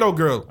potato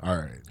girl. All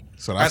right.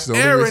 So that's and the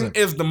only Aaron reason.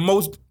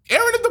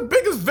 Aaron is the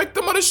biggest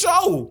victim of the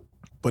show.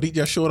 But he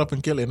just showed up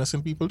and killed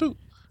innocent people too.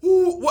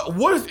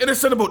 What is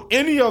innocent about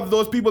any of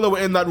those people that were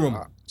in that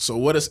room? So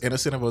what is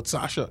innocent about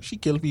Sasha? She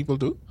killed people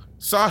too.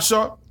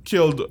 Sasha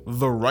killed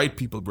the right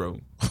people, bro.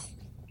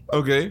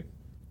 Okay?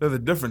 There's a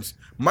difference.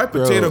 My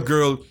potato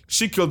girl,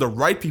 she killed the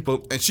right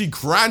people, and she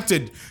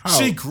granted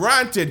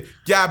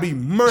Gabby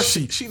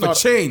mercy for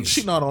change.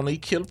 She not only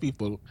killed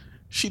people,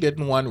 she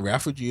didn't want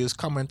refugees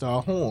coming to her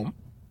home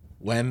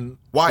when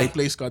the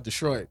place got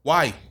destroyed.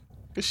 Why?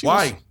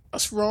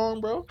 That's wrong,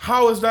 bro.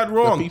 How is that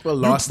wrong? The people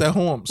lost their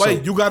homes.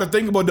 Wait, you got to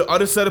think about the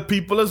other set of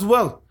people as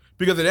well.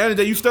 Because at the end of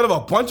the day, you still have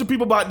a bunch of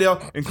people back there,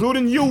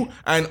 including you,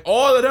 and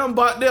all of them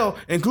back there,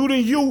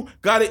 including you,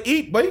 got to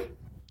eat, boy.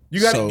 You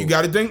got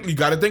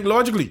to think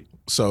logically.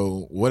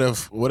 So what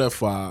if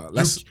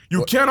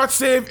you cannot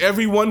save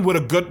everyone with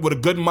a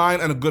good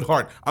mind and a good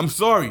heart. I'm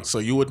sorry. So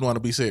you wouldn't want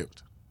to be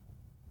saved,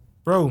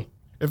 bro.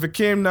 If it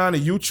came down to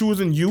you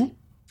choosing you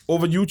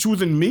over you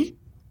choosing me,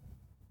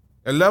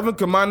 11th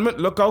commandment,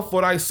 look out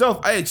for thyself.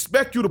 I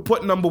expect you to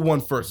put number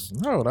one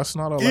first. No, that's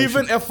not how life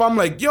Even if I'm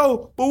like,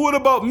 yo, but what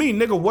about me?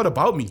 Nigga, what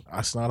about me?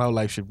 That's not how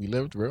life should be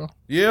lived, bro.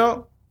 Yeah.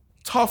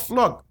 Tough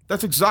luck.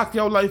 That's exactly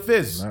how life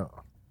is. No.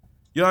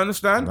 You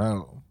understand?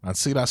 No. I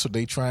see that's what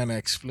they trying to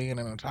explain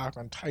in Attack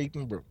on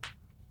Titan, bro.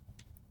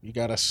 You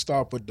gotta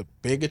stop with the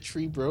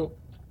bigotry, bro.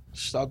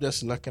 Stop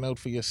just looking out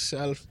for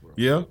yourself, bro.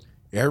 Yeah.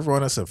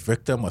 Everyone is a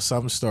victim of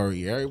some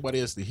story. Everybody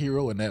is the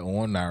hero in their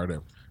own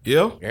narrative.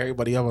 Yeah.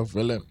 Everybody have a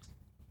villain.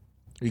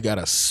 We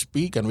gotta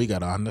speak and we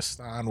gotta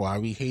understand why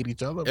we hate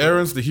each other, bro.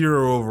 Aaron's the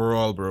hero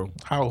overall, bro.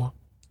 How?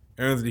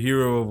 Aaron's the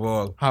hero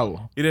overall.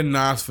 How? He didn't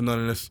ask for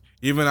none of this.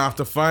 Even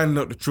after finding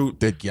out the truth.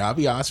 Did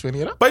Gabby ask for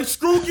any of that? But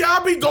screw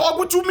Gabby, dog.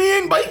 What you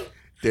mean, boy?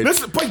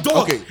 Listen, but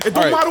dog, it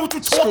don't matter what you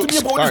talk to me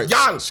about this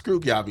y'all. Screw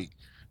Gabby.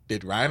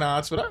 Did Ryan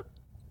ask for that?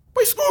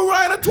 But screw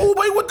Ryan too,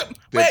 boy. What the?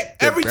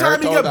 Every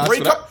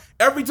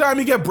time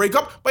he get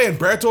breakup, boy, and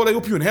Bertold, I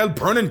hope you in hell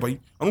burning, boy.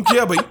 I don't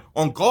care, boy.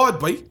 On God,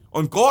 boy.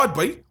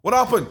 What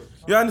happened?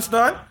 You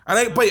understand? And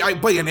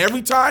and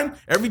every time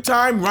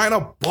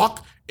Ryan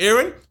buck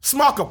Aaron,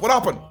 smock up. What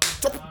happened?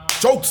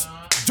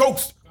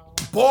 Jokes.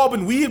 Bob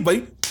and weave,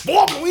 boy.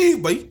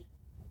 You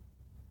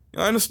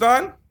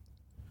understand?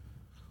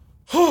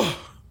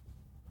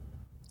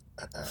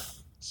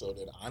 So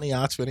did Ani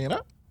ask for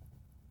that?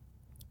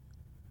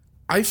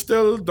 I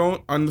still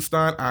don't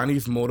understand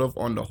Annie's motive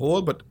on the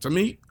whole, but to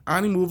me,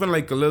 Annie moving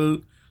like a little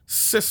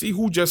sissy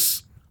who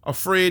just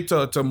afraid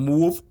to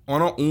move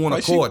on her own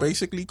Like she accord.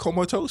 basically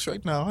comatose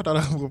right now. I thought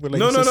I would be like,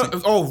 No.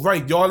 sissy. Oh,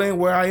 right. Y'all ain't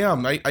where I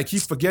am. I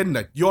keep forgetting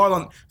that. Y'all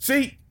on.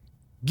 See,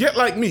 get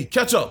like me.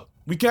 Catch up.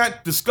 We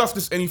can't discuss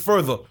this any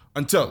further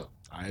until.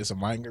 It's a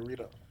manga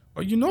reader.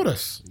 Oh, you know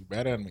this. You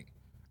better than me.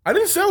 I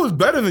didn't say I was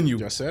better than you.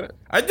 You just said it.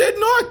 I did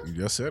not. You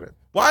just said it.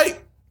 Why?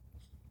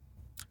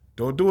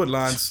 Don't do it,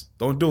 Lance.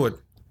 Don't do it.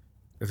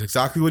 That's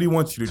exactly what he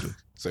wants you to do.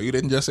 So you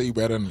didn't just say you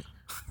better than me.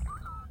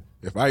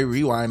 If I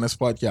rewind this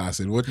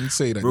podcast, it wouldn't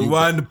say that.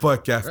 Rewind the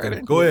podcast.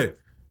 Right, Go ahead.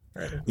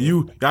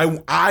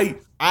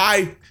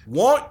 I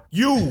want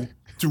you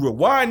to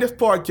rewind this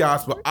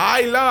podcast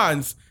where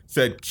Lance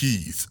said,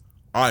 Keys,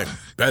 I'm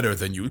better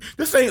than you.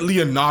 This ain't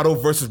Leonardo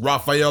versus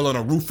Raphael on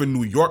a roof in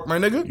New York, my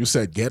nigga. You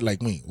said get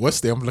like me.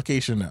 What's the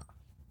implication now?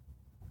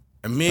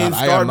 And me and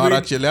That I am not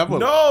at your level.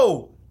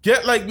 No.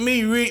 Get like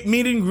me,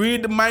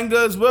 read the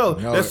manga as well.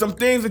 No. There's some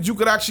things that you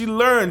could actually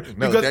learn.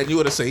 No, because, then you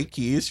would have said,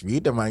 Keys,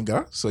 read the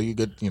manga so you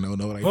could, know what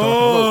I'm talking about.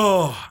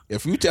 oh,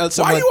 If you tell why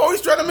someone, you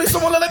always trying to make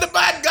someone look like the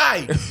bad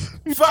guy?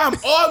 Fam,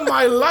 all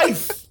my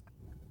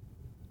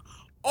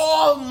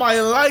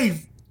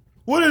life.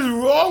 What is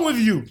wrong with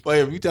you? but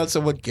if you tell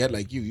someone get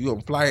like you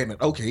implying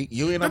that, okay,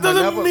 you ain't That on my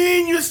doesn't level.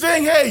 mean you're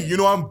saying, hey,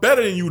 I'm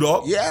better than you,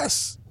 dog.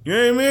 Yes. You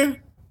know what I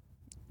mean?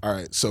 All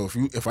right. So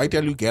if I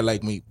tell you get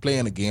like me,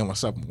 playing a game or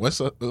something, what's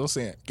I'm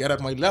saying? Get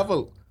at my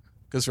level,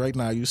 because right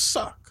now you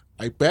suck.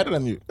 I better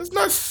than you. It's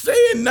not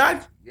saying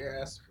that.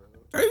 Yes,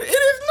 bro. It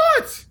is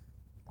not.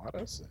 What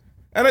I say?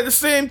 And at the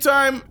same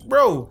time,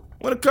 bro,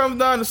 when it comes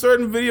down to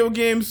certain video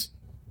games,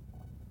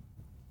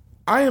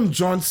 I am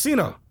John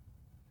Cena.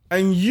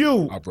 And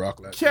you I'm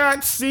Brock Lesnar,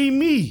 can't see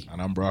me. and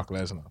I'm Brock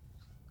Lesnar.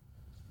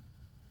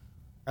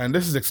 And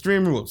this is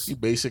Extreme Rules. He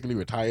basically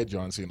retired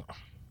John Cena.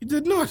 He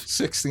did not.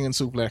 16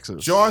 suplexes.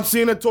 John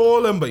Cena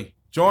told him, boy.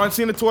 John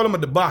Cena told him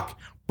at the back.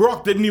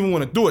 Brock didn't even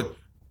want to do it.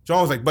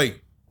 John was like,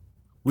 boy,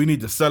 we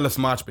need to sell this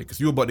match because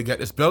you're about to get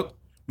this belt.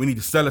 We need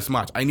to sell this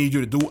match. I need you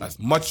to do as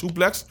much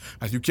suplex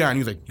as you can. He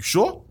was like, you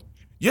sure?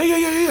 Yeah.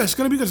 It's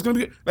gonna be good. It's gonna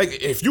be good. Like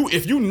if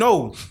you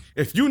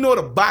know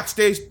the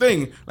backstage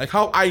thing, like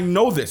how I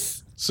know this.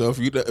 So if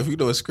you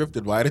know it's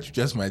scripted, why did you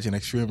just mention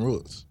Extreme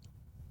Rules?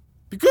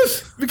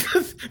 Because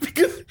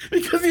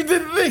you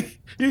didn't think.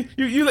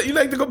 You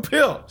like to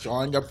compare.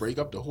 John got break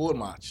up the whole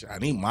match,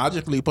 and he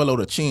magically pull out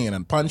a chain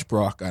and punch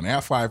Brock and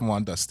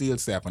F5-1 the steel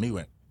step, and he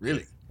went,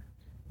 really?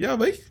 Yeah,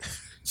 mate.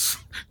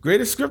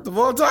 Greatest script of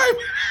all time.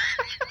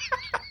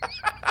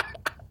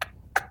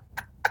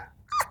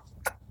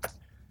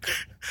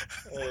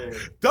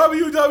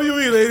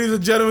 WWE, ladies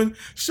and gentlemen.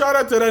 Shout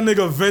out to that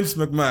nigga Vince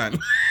McMahon.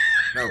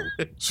 No.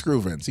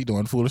 Screw Vince. He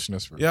doing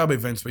foolishness for Yeah, but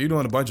Vince, but you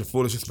doing a bunch of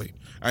foolishness, mate.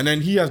 And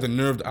then he has the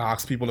nerve to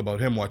ask people about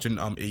him watching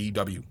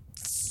AEW.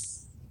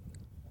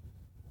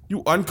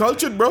 You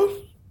uncultured, bro.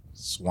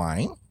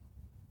 swine.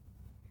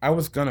 I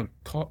was gonna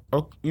call.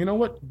 Oh, you know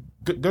what?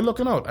 Good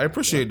looking out. I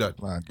appreciate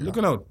that. My Good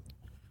looking out.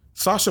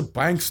 Sasha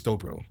Banks, though,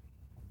 bro.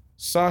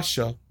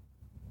 Sasha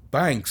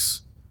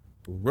Banks,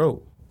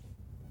 bro.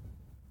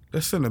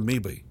 Listen to me,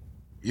 babe.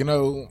 You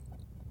know,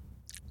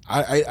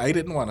 I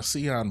didn't want to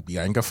see her and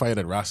Bianca fight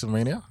at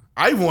WrestleMania.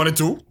 I wanted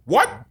to.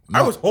 What? I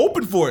No. was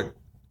hoping for it.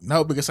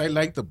 No, because I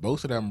like the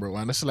both of them, bro.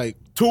 And it's like,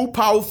 Two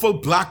powerful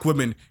black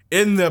women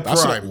in their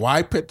that's like, prime.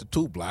 why pit the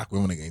two black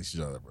women against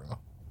each other, bro?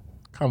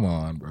 Come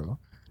on, bro.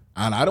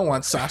 And I don't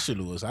want Sasha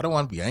lose. I don't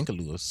want Bianca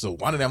lose. So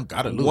one of them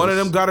gotta lose. One of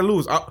them gotta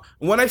lose.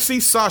 When I see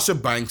Sasha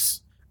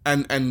Banks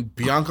and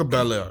Bianca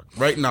Belair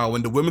right now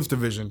in the women's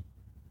division,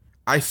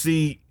 I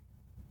see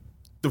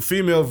the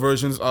female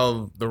versions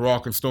of The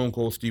Rock and Stone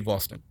Cold Steve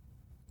Austin.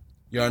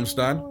 You I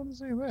understand? don't want to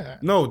say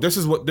that. No, this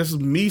is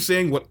me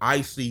saying what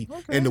I see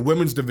in the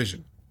women's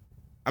division.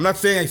 I'm not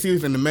saying I see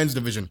this in the men's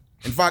division.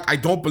 In fact, I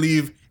don't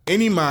believe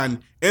any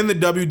man in the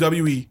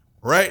WWE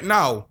right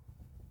now,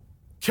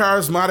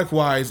 charismatic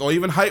wise or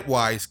even hype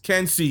wise,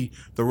 can see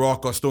The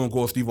Rock or Stone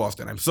Cold Steve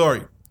Austin. I'm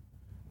sorry.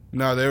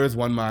 Now there is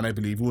one man I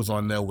believe who was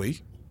on their way.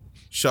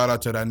 Shout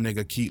out to that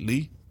nigga Keith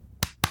Lee.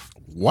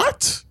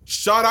 What?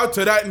 Shout out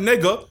to that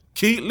nigga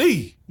Keith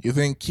Lee. You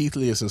think Keith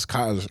Lee is as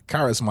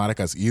charismatic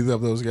as either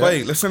of those guys?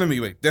 Wait, listen to me.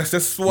 Wait, that's the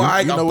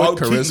swag you know about what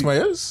Keith Lee.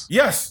 charisma is?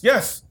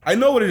 Yes, I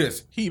know what it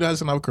is. He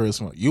doesn't have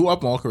charisma. You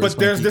have more charisma. But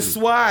there's than the Keith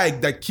Lee.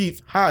 swag that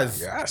Keith has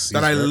Yes,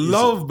 that he's I very- he's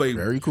love, a baby.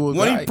 very cool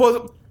when guy. he pulls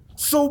up.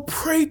 So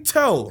pray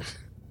tell,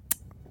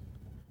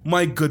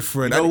 my good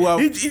friend. You know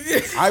what? he-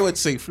 I would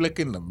say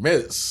flicking the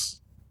Miz.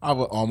 I have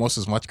almost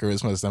as much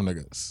charisma as them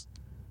niggas.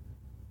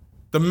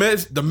 the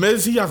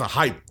Miz, he has a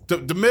hype.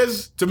 The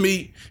Miz, to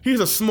me, he's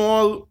a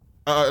small,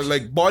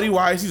 like body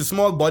wise, he's a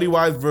small body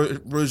wise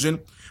version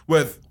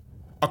with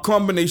a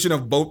combination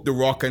of both The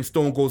Rock and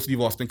Stone Cold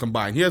Steve Austin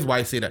combined. Here's why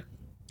I say that.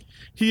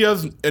 He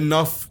has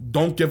enough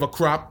don't give a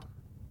crap,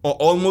 or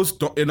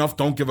almost enough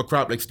don't give a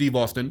crap like Steve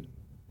Austin,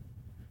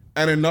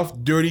 and enough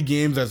dirty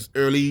games as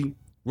early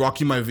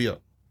Rocky Maivia.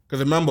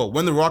 Because remember,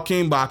 when The Rock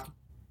came back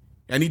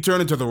and he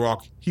turned into The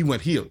Rock, he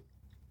went heel.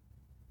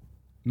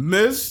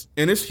 Miz,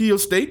 in his heel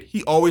state,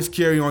 he always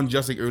carry on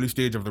just like early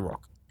stage of The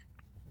Rock.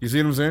 You see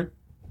what I'm saying?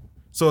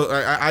 So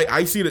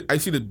I see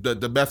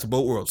the best of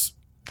both worlds.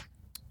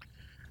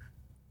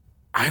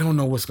 I don't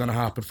know what's gonna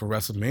happen for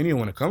WrestleMania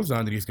when it comes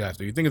down to these guys.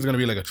 Do you think it's gonna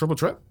be like a triple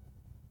threat?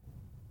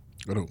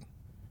 What do?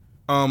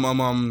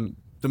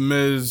 The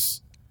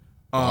Miz,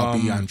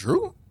 Bobby and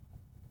Drew?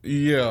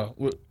 Yeah,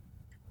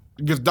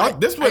 because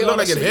this way look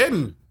like it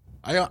hidden.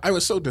 I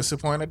was so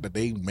disappointed that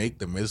they make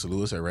the Miz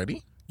lose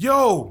already.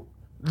 Yo,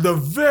 the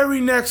very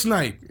next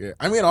night. Yeah,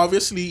 I mean,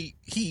 obviously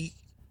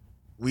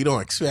we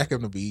don't expect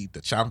him to be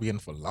the champion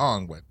for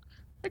long, but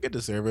I could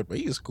deserve it. But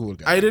he's a cool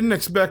guy. I didn't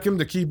expect him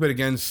to keep it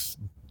against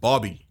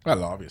Bobby.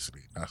 Well,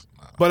 obviously,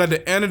 But at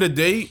the end of the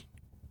day,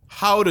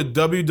 how the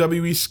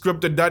WWE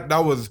scripted that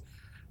was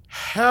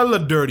hella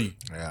dirty.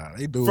 Yeah,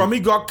 they do. From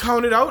he got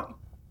counted out,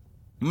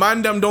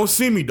 man, them don't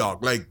see me,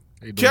 dog. Like,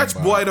 catch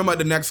boy them at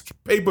the next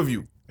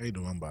pay-per-view. They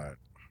doing bad.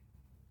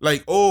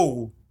 Like,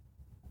 oh,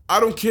 I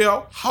don't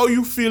care how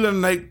you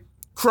feeling, like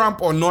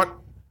cramp or not.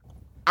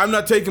 I'm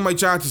not taking my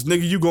chances,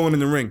 nigga. You going in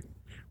the ring,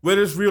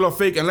 whether it's real or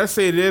fake. And let's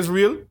say it is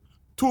real.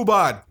 Too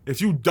bad.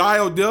 If you die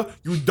out there,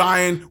 you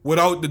dying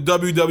without the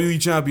WWE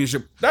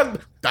Championship.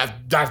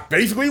 That's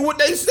basically what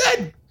they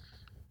said.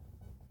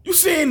 You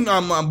seen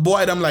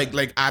boy them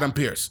like Adam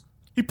Pearce.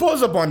 He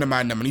pulls up on the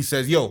man them and he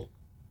says, "Yo,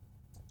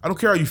 I don't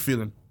care how you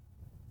feeling.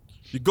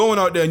 You're going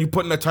out there and you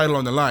putting the title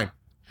on the line."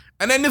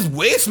 And then this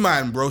waste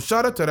man, bro.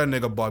 Shout out to that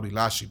nigga Bobby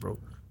Lashley, bro.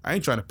 I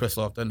ain't trying to piss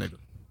off that nigga.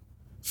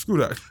 Screw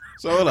that.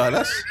 So hold on,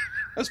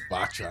 let's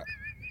backtrack.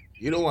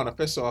 You don't want to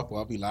piss off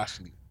Bobby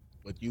Lashley,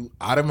 but you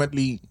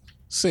adamantly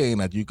saying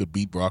that you could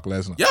beat Brock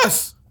Lesnar.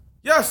 Yes.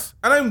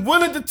 And I'm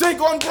willing to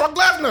take on Brock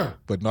Lesnar.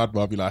 But not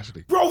Bobby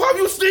Lashley. Bro, have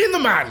you seen the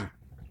man?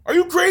 Are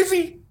you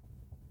crazy?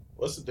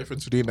 What's the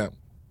difference between them?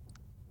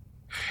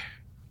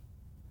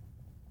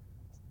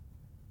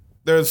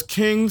 There's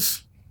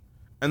kings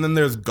and then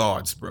there's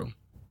gods, bro.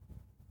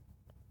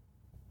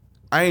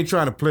 I ain't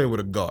trying to play with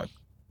a god,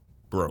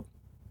 bro.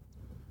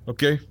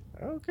 Okay?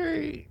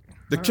 Okay.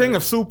 The king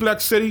of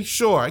Suplex City,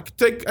 sure. I could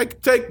take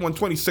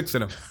 126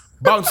 of them.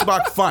 Bounce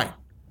back fine.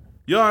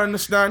 You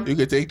understand? You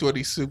could take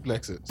 20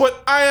 suplexes.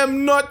 But I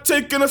am not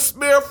taking a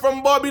spear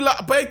from Bobby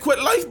Lashley. But I quit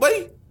life,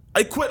 boy.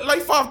 I quit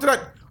life after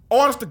that.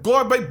 Honest to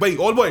God, boy.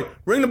 Old boy,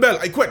 ring the bell.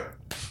 I quit.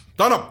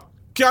 Done up.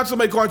 Cancel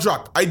my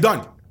contract. I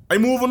done. I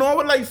moving on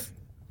with life.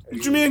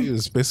 What you mean? You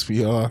just pissed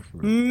me off.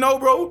 Bro. No,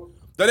 bro.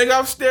 That nigga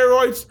have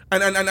steroids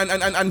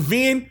and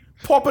vein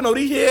popping out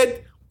his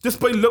head. This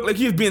boy look like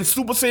he's being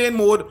Super Saiyan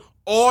mode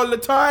all the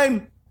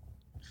time.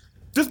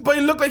 This boy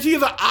look like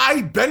he's an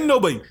eye bender,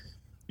 boy.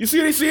 You see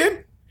what he's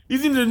saying?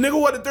 He's in the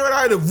nigga with the third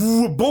eye, the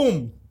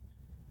boom.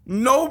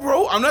 No,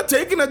 bro. I'm not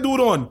taking that dude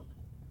on.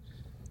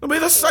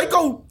 Nobody's a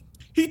psycho.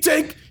 He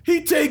take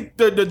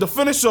the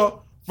finisher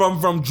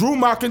from Drew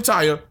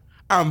McIntyre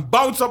and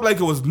bounce up like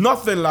it was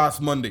nothing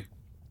last Monday.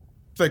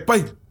 It's like,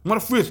 boy, what a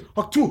freeze.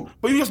 Fuck two.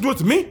 But you just do it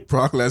to me?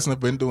 Brock Lesnar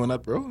been doing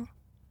that, bro.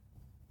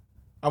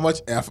 How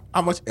much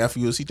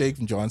FUs he take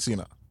from John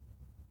Cena?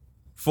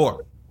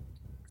 4.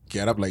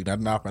 Get up like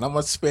nothing happened. How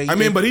much spare?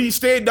 But he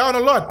stayed down a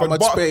lot. How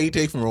much spare he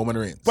take from Roman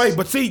Reigns? Wait,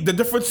 but see, the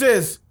difference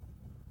is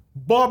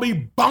Bobby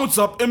bounced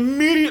up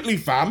immediately,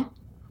 fam.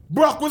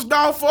 Brock was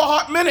down for a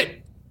hot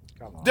minute.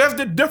 Come on. There's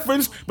the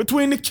difference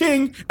between the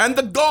king and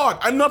the god.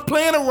 I'm not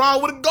playing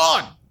around with a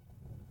god.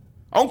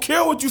 I don't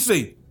care what you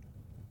say.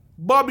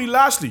 Bobby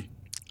Lashley,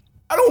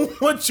 I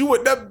don't want you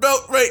with that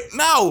belt right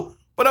now,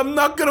 but I'm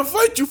not going to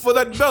fight you for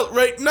that belt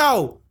right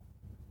now.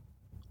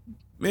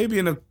 Maybe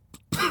in a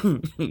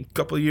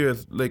couple of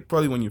years, like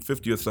probably when you're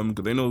 50 or something,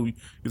 because I know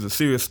he's a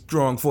serious,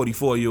 strong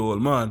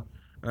 44-year-old man.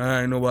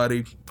 I ain't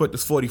nobody put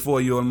this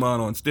 44-year-old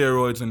man on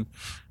steroids and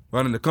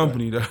running the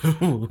company.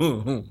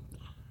 That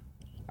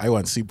I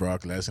want to see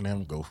Brock Lesnar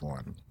him go for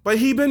one. But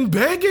he been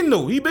begging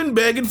though. He been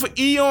begging for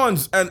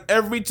eons, and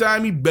every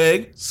time he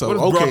begged, what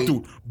does Brock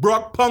do?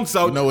 Brock punks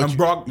out, and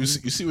Brock. You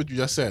see what you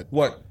just said?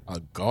 What?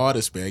 A god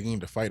is begging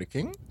to fight a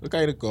king? Look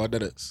at the god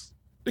that is.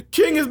 The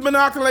king has been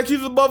acting like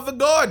he's above the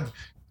god.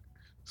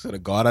 So the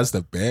god has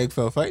to beg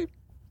for a fight?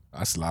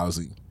 That's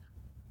lousy.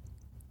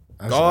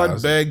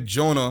 God begged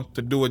Jonah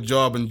to do a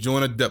job, and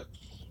Jonah dipped.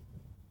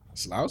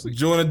 That's lousy.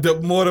 Jonah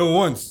dipped more than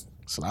once.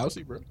 It's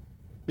lousy, bro.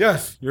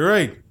 Yes, you're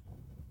right.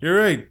 You're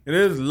right. It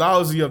is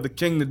lousy of the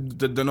king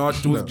to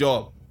not do his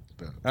job.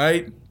 No. All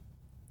right?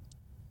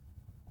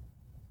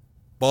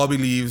 Bobby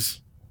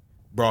leaves.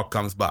 Brock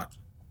comes back.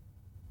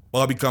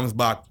 Bobby comes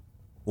back.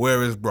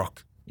 Where is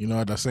Brock? You know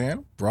what they're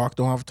saying? Brock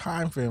don't have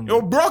time for him.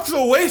 Yo, Brock's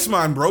a waste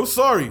man, bro.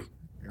 Sorry.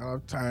 You don't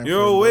have time.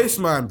 You're a waste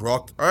man,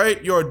 Brock. All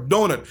right? You're a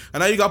donut.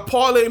 And now you got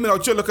Paul Heyman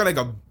out here looking like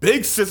a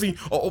big sissy.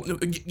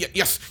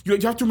 Yes. You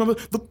have to remember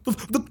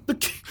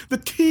the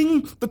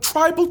king, the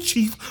tribal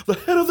chief, the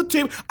head of the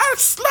table. I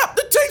slapped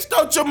the taste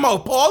out your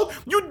mouth, Paul.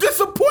 You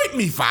disappoint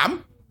me,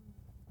 fam.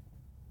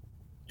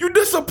 You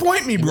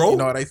disappoint me, bro. You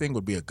know what I think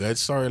would be a good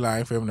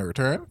storyline for him to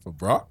return for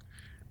Brock?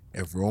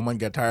 if Roman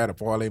get tired of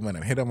Paul Heyman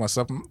and hit him or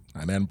something,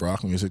 and then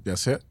Brock music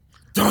just hit.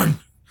 Done.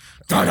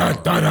 Dun,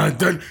 dun, dun, dun,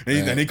 dun.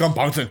 And he come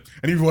bouncing,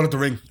 and he roll at the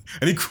ring,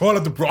 and he crawl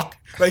at the Brock,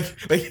 like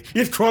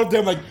he's crawling at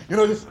them, like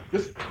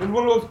just in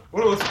one of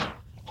those.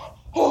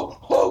 Oh,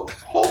 Brock,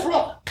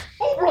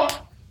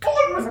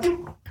 oh,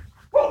 rescue,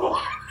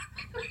 oh.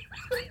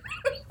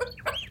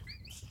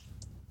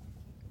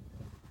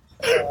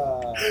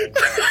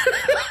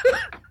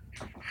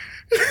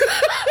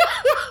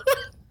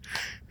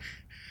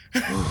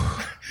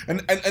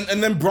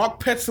 And then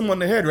Brock pets him on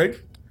the head, right?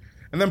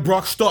 And then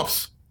Brock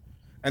stops.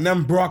 And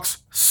then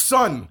Brock's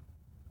son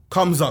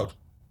comes out.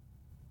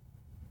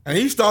 And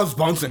he starts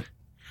bouncing.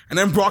 And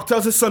then Brock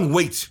tells his son,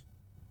 wait.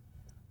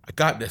 I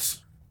got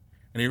this.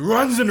 And he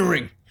runs in the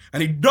ring.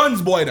 And he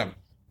duns boy them.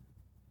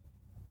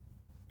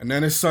 And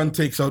then his son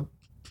takes out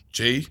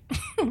Jay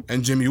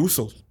and Jimmy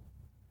Uso.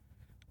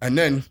 And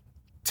then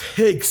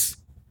takes,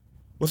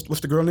 what's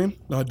the girl name?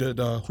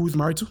 The who's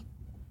married to?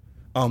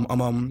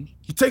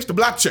 He takes the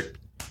black chick.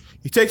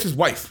 He takes his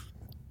wife.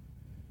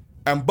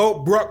 And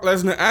both Brock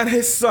Lesnar and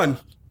his son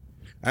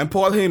and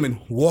Paul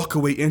Heyman walk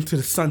away into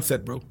the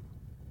sunset, bro.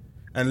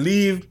 And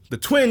leave the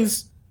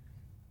twins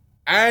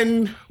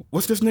and,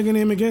 what's this nigga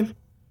name again?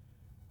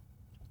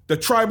 The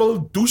tribal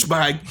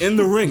douchebag in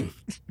the ring.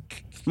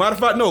 Matter of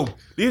fact, no.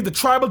 Leave the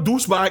tribal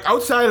douchebag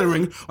outside of the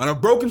ring on a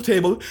broken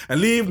table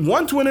and leave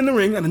one twin in the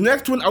ring and the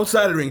next twin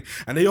outside of the ring.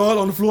 And they all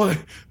on the floor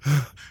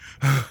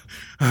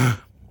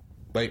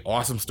like,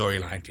 awesome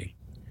storyline, King.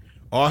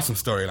 Awesome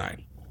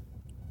storyline.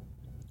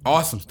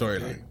 Awesome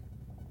storyline.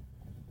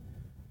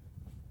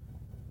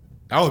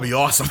 That would be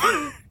awesome.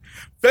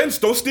 Vince,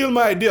 don't steal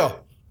my idea.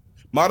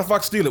 Matter of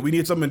fact, steal it. We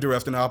need something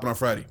interesting to happen on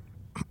Friday.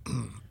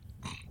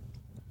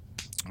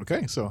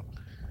 Okay, so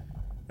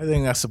I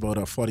think that's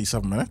about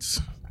 47 minutes.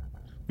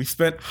 We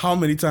spent how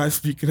many times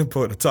speaking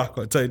about Attack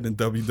on Titan and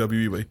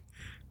WWE, way?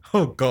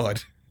 Oh,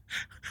 God.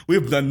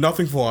 We've done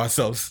nothing for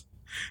ourselves.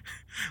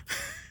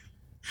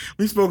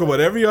 We spoke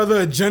about every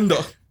other agenda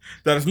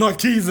that is not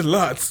keys and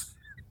lots.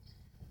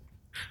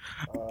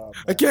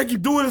 I can't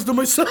keep doing this to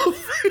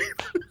myself.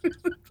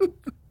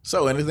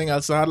 So, anything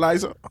else to add,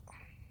 Liza?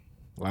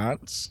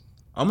 Lance?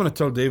 I'm going to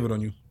tell David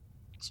on you.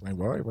 It's my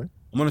boy, boy.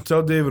 I'm going to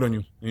tell David on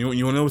you. You want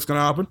to know what's going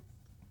to happen?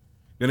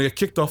 You're going to get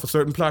kicked off of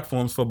certain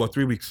platforms for about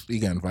 3 weeks. You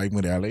can invite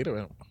me there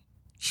later.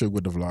 Shoot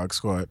with the vlog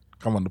squad.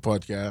 Come on the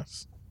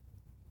podcast.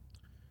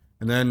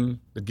 And then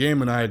the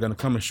game and I are going to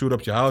come and shoot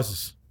up your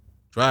houses.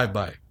 Drive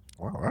by.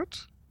 Wow, what?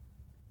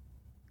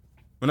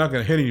 We're not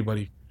going to hit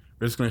anybody.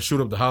 We're just going to shoot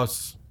up the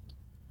houses.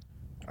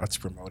 That's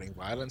promoting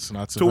violence,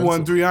 not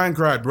 213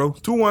 Ironclad, bro.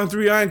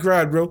 213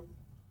 Ironclad, bro.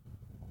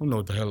 I don't know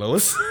what the hell that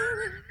was.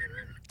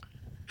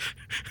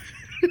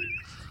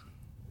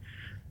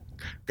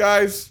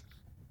 Guys,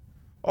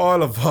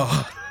 all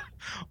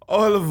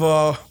of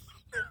our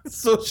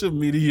social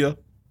media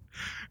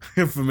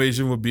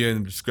information will be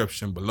in the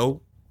description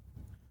below.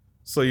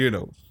 So,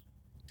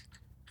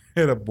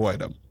 hit up boy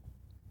them.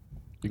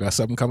 You got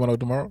something coming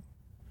out tomorrow?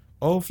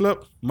 Oh,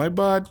 Flip, my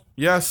bad.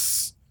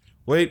 Yes.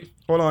 Wait,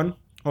 hold on.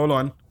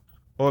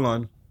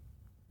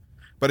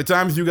 By the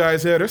time you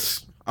guys hear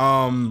this,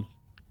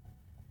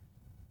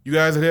 you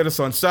guys will hear this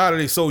on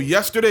Saturday. So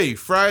yesterday,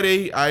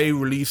 Friday, I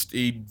released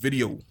a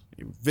video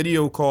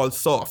called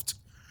Soft,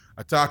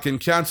 attacking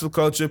cancel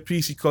culture,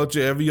 PC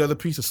culture, every other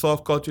piece of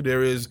soft culture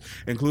there is,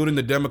 including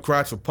the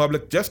Democrats,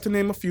 Republic, just to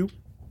name a few.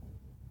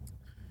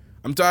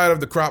 I'm tired of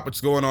the crap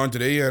that's going on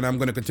today, and I'm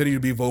going to continue to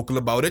be vocal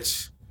about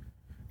it.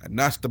 And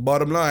that's the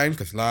bottom line,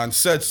 because Lon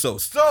said so.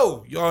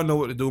 So, y'all know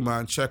what to do,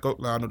 man. Check out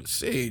Lon of the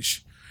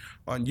Sage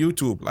on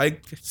YouTube.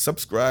 Like,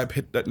 subscribe,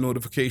 hit that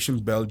notification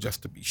bell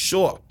just to be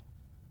sure.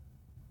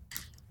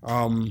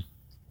 Yeah,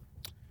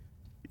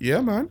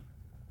 man.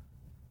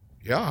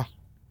 Yeah.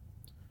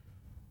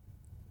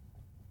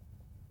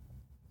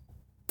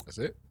 That's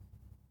it?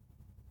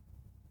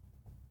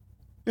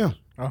 Yeah.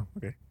 Oh,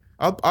 okay.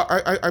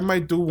 I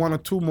might do one or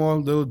two more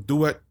little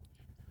duet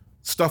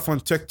stuff on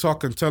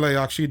TikTok until I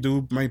actually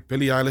do my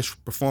Billie Eilish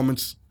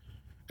performance.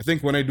 I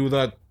think when I do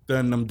that,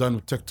 then I'm done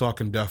with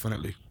TikTok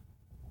indefinitely.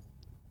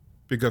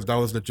 Because that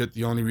was legit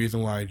the only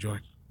reason why I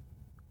joined.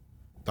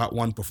 That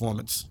one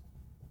performance.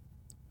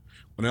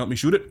 Want to help me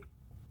shoot it?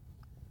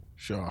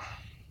 Sure.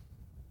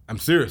 I'm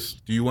serious.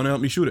 Do you want to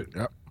help me shoot it?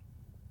 Yep.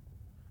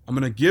 I'm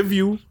going to give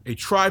you a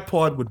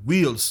tripod with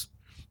wheels.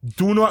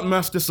 Do not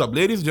mess this up.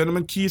 Ladies and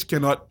gentlemen, Keys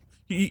cannot...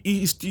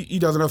 He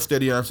doesn't have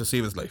steady arms to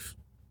save his life.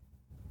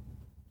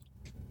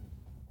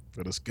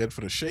 But it's good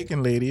for the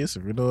shaking ladies,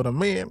 if you know what I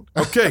mean.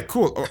 Okay,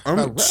 cool.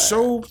 Right.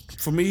 So,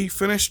 for me,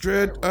 finished,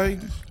 Dread. All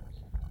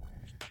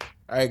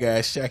right,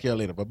 guys. Check y'all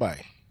later.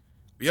 Bye-bye.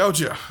 We out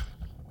here.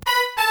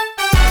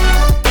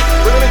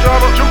 Bringing the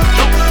drama.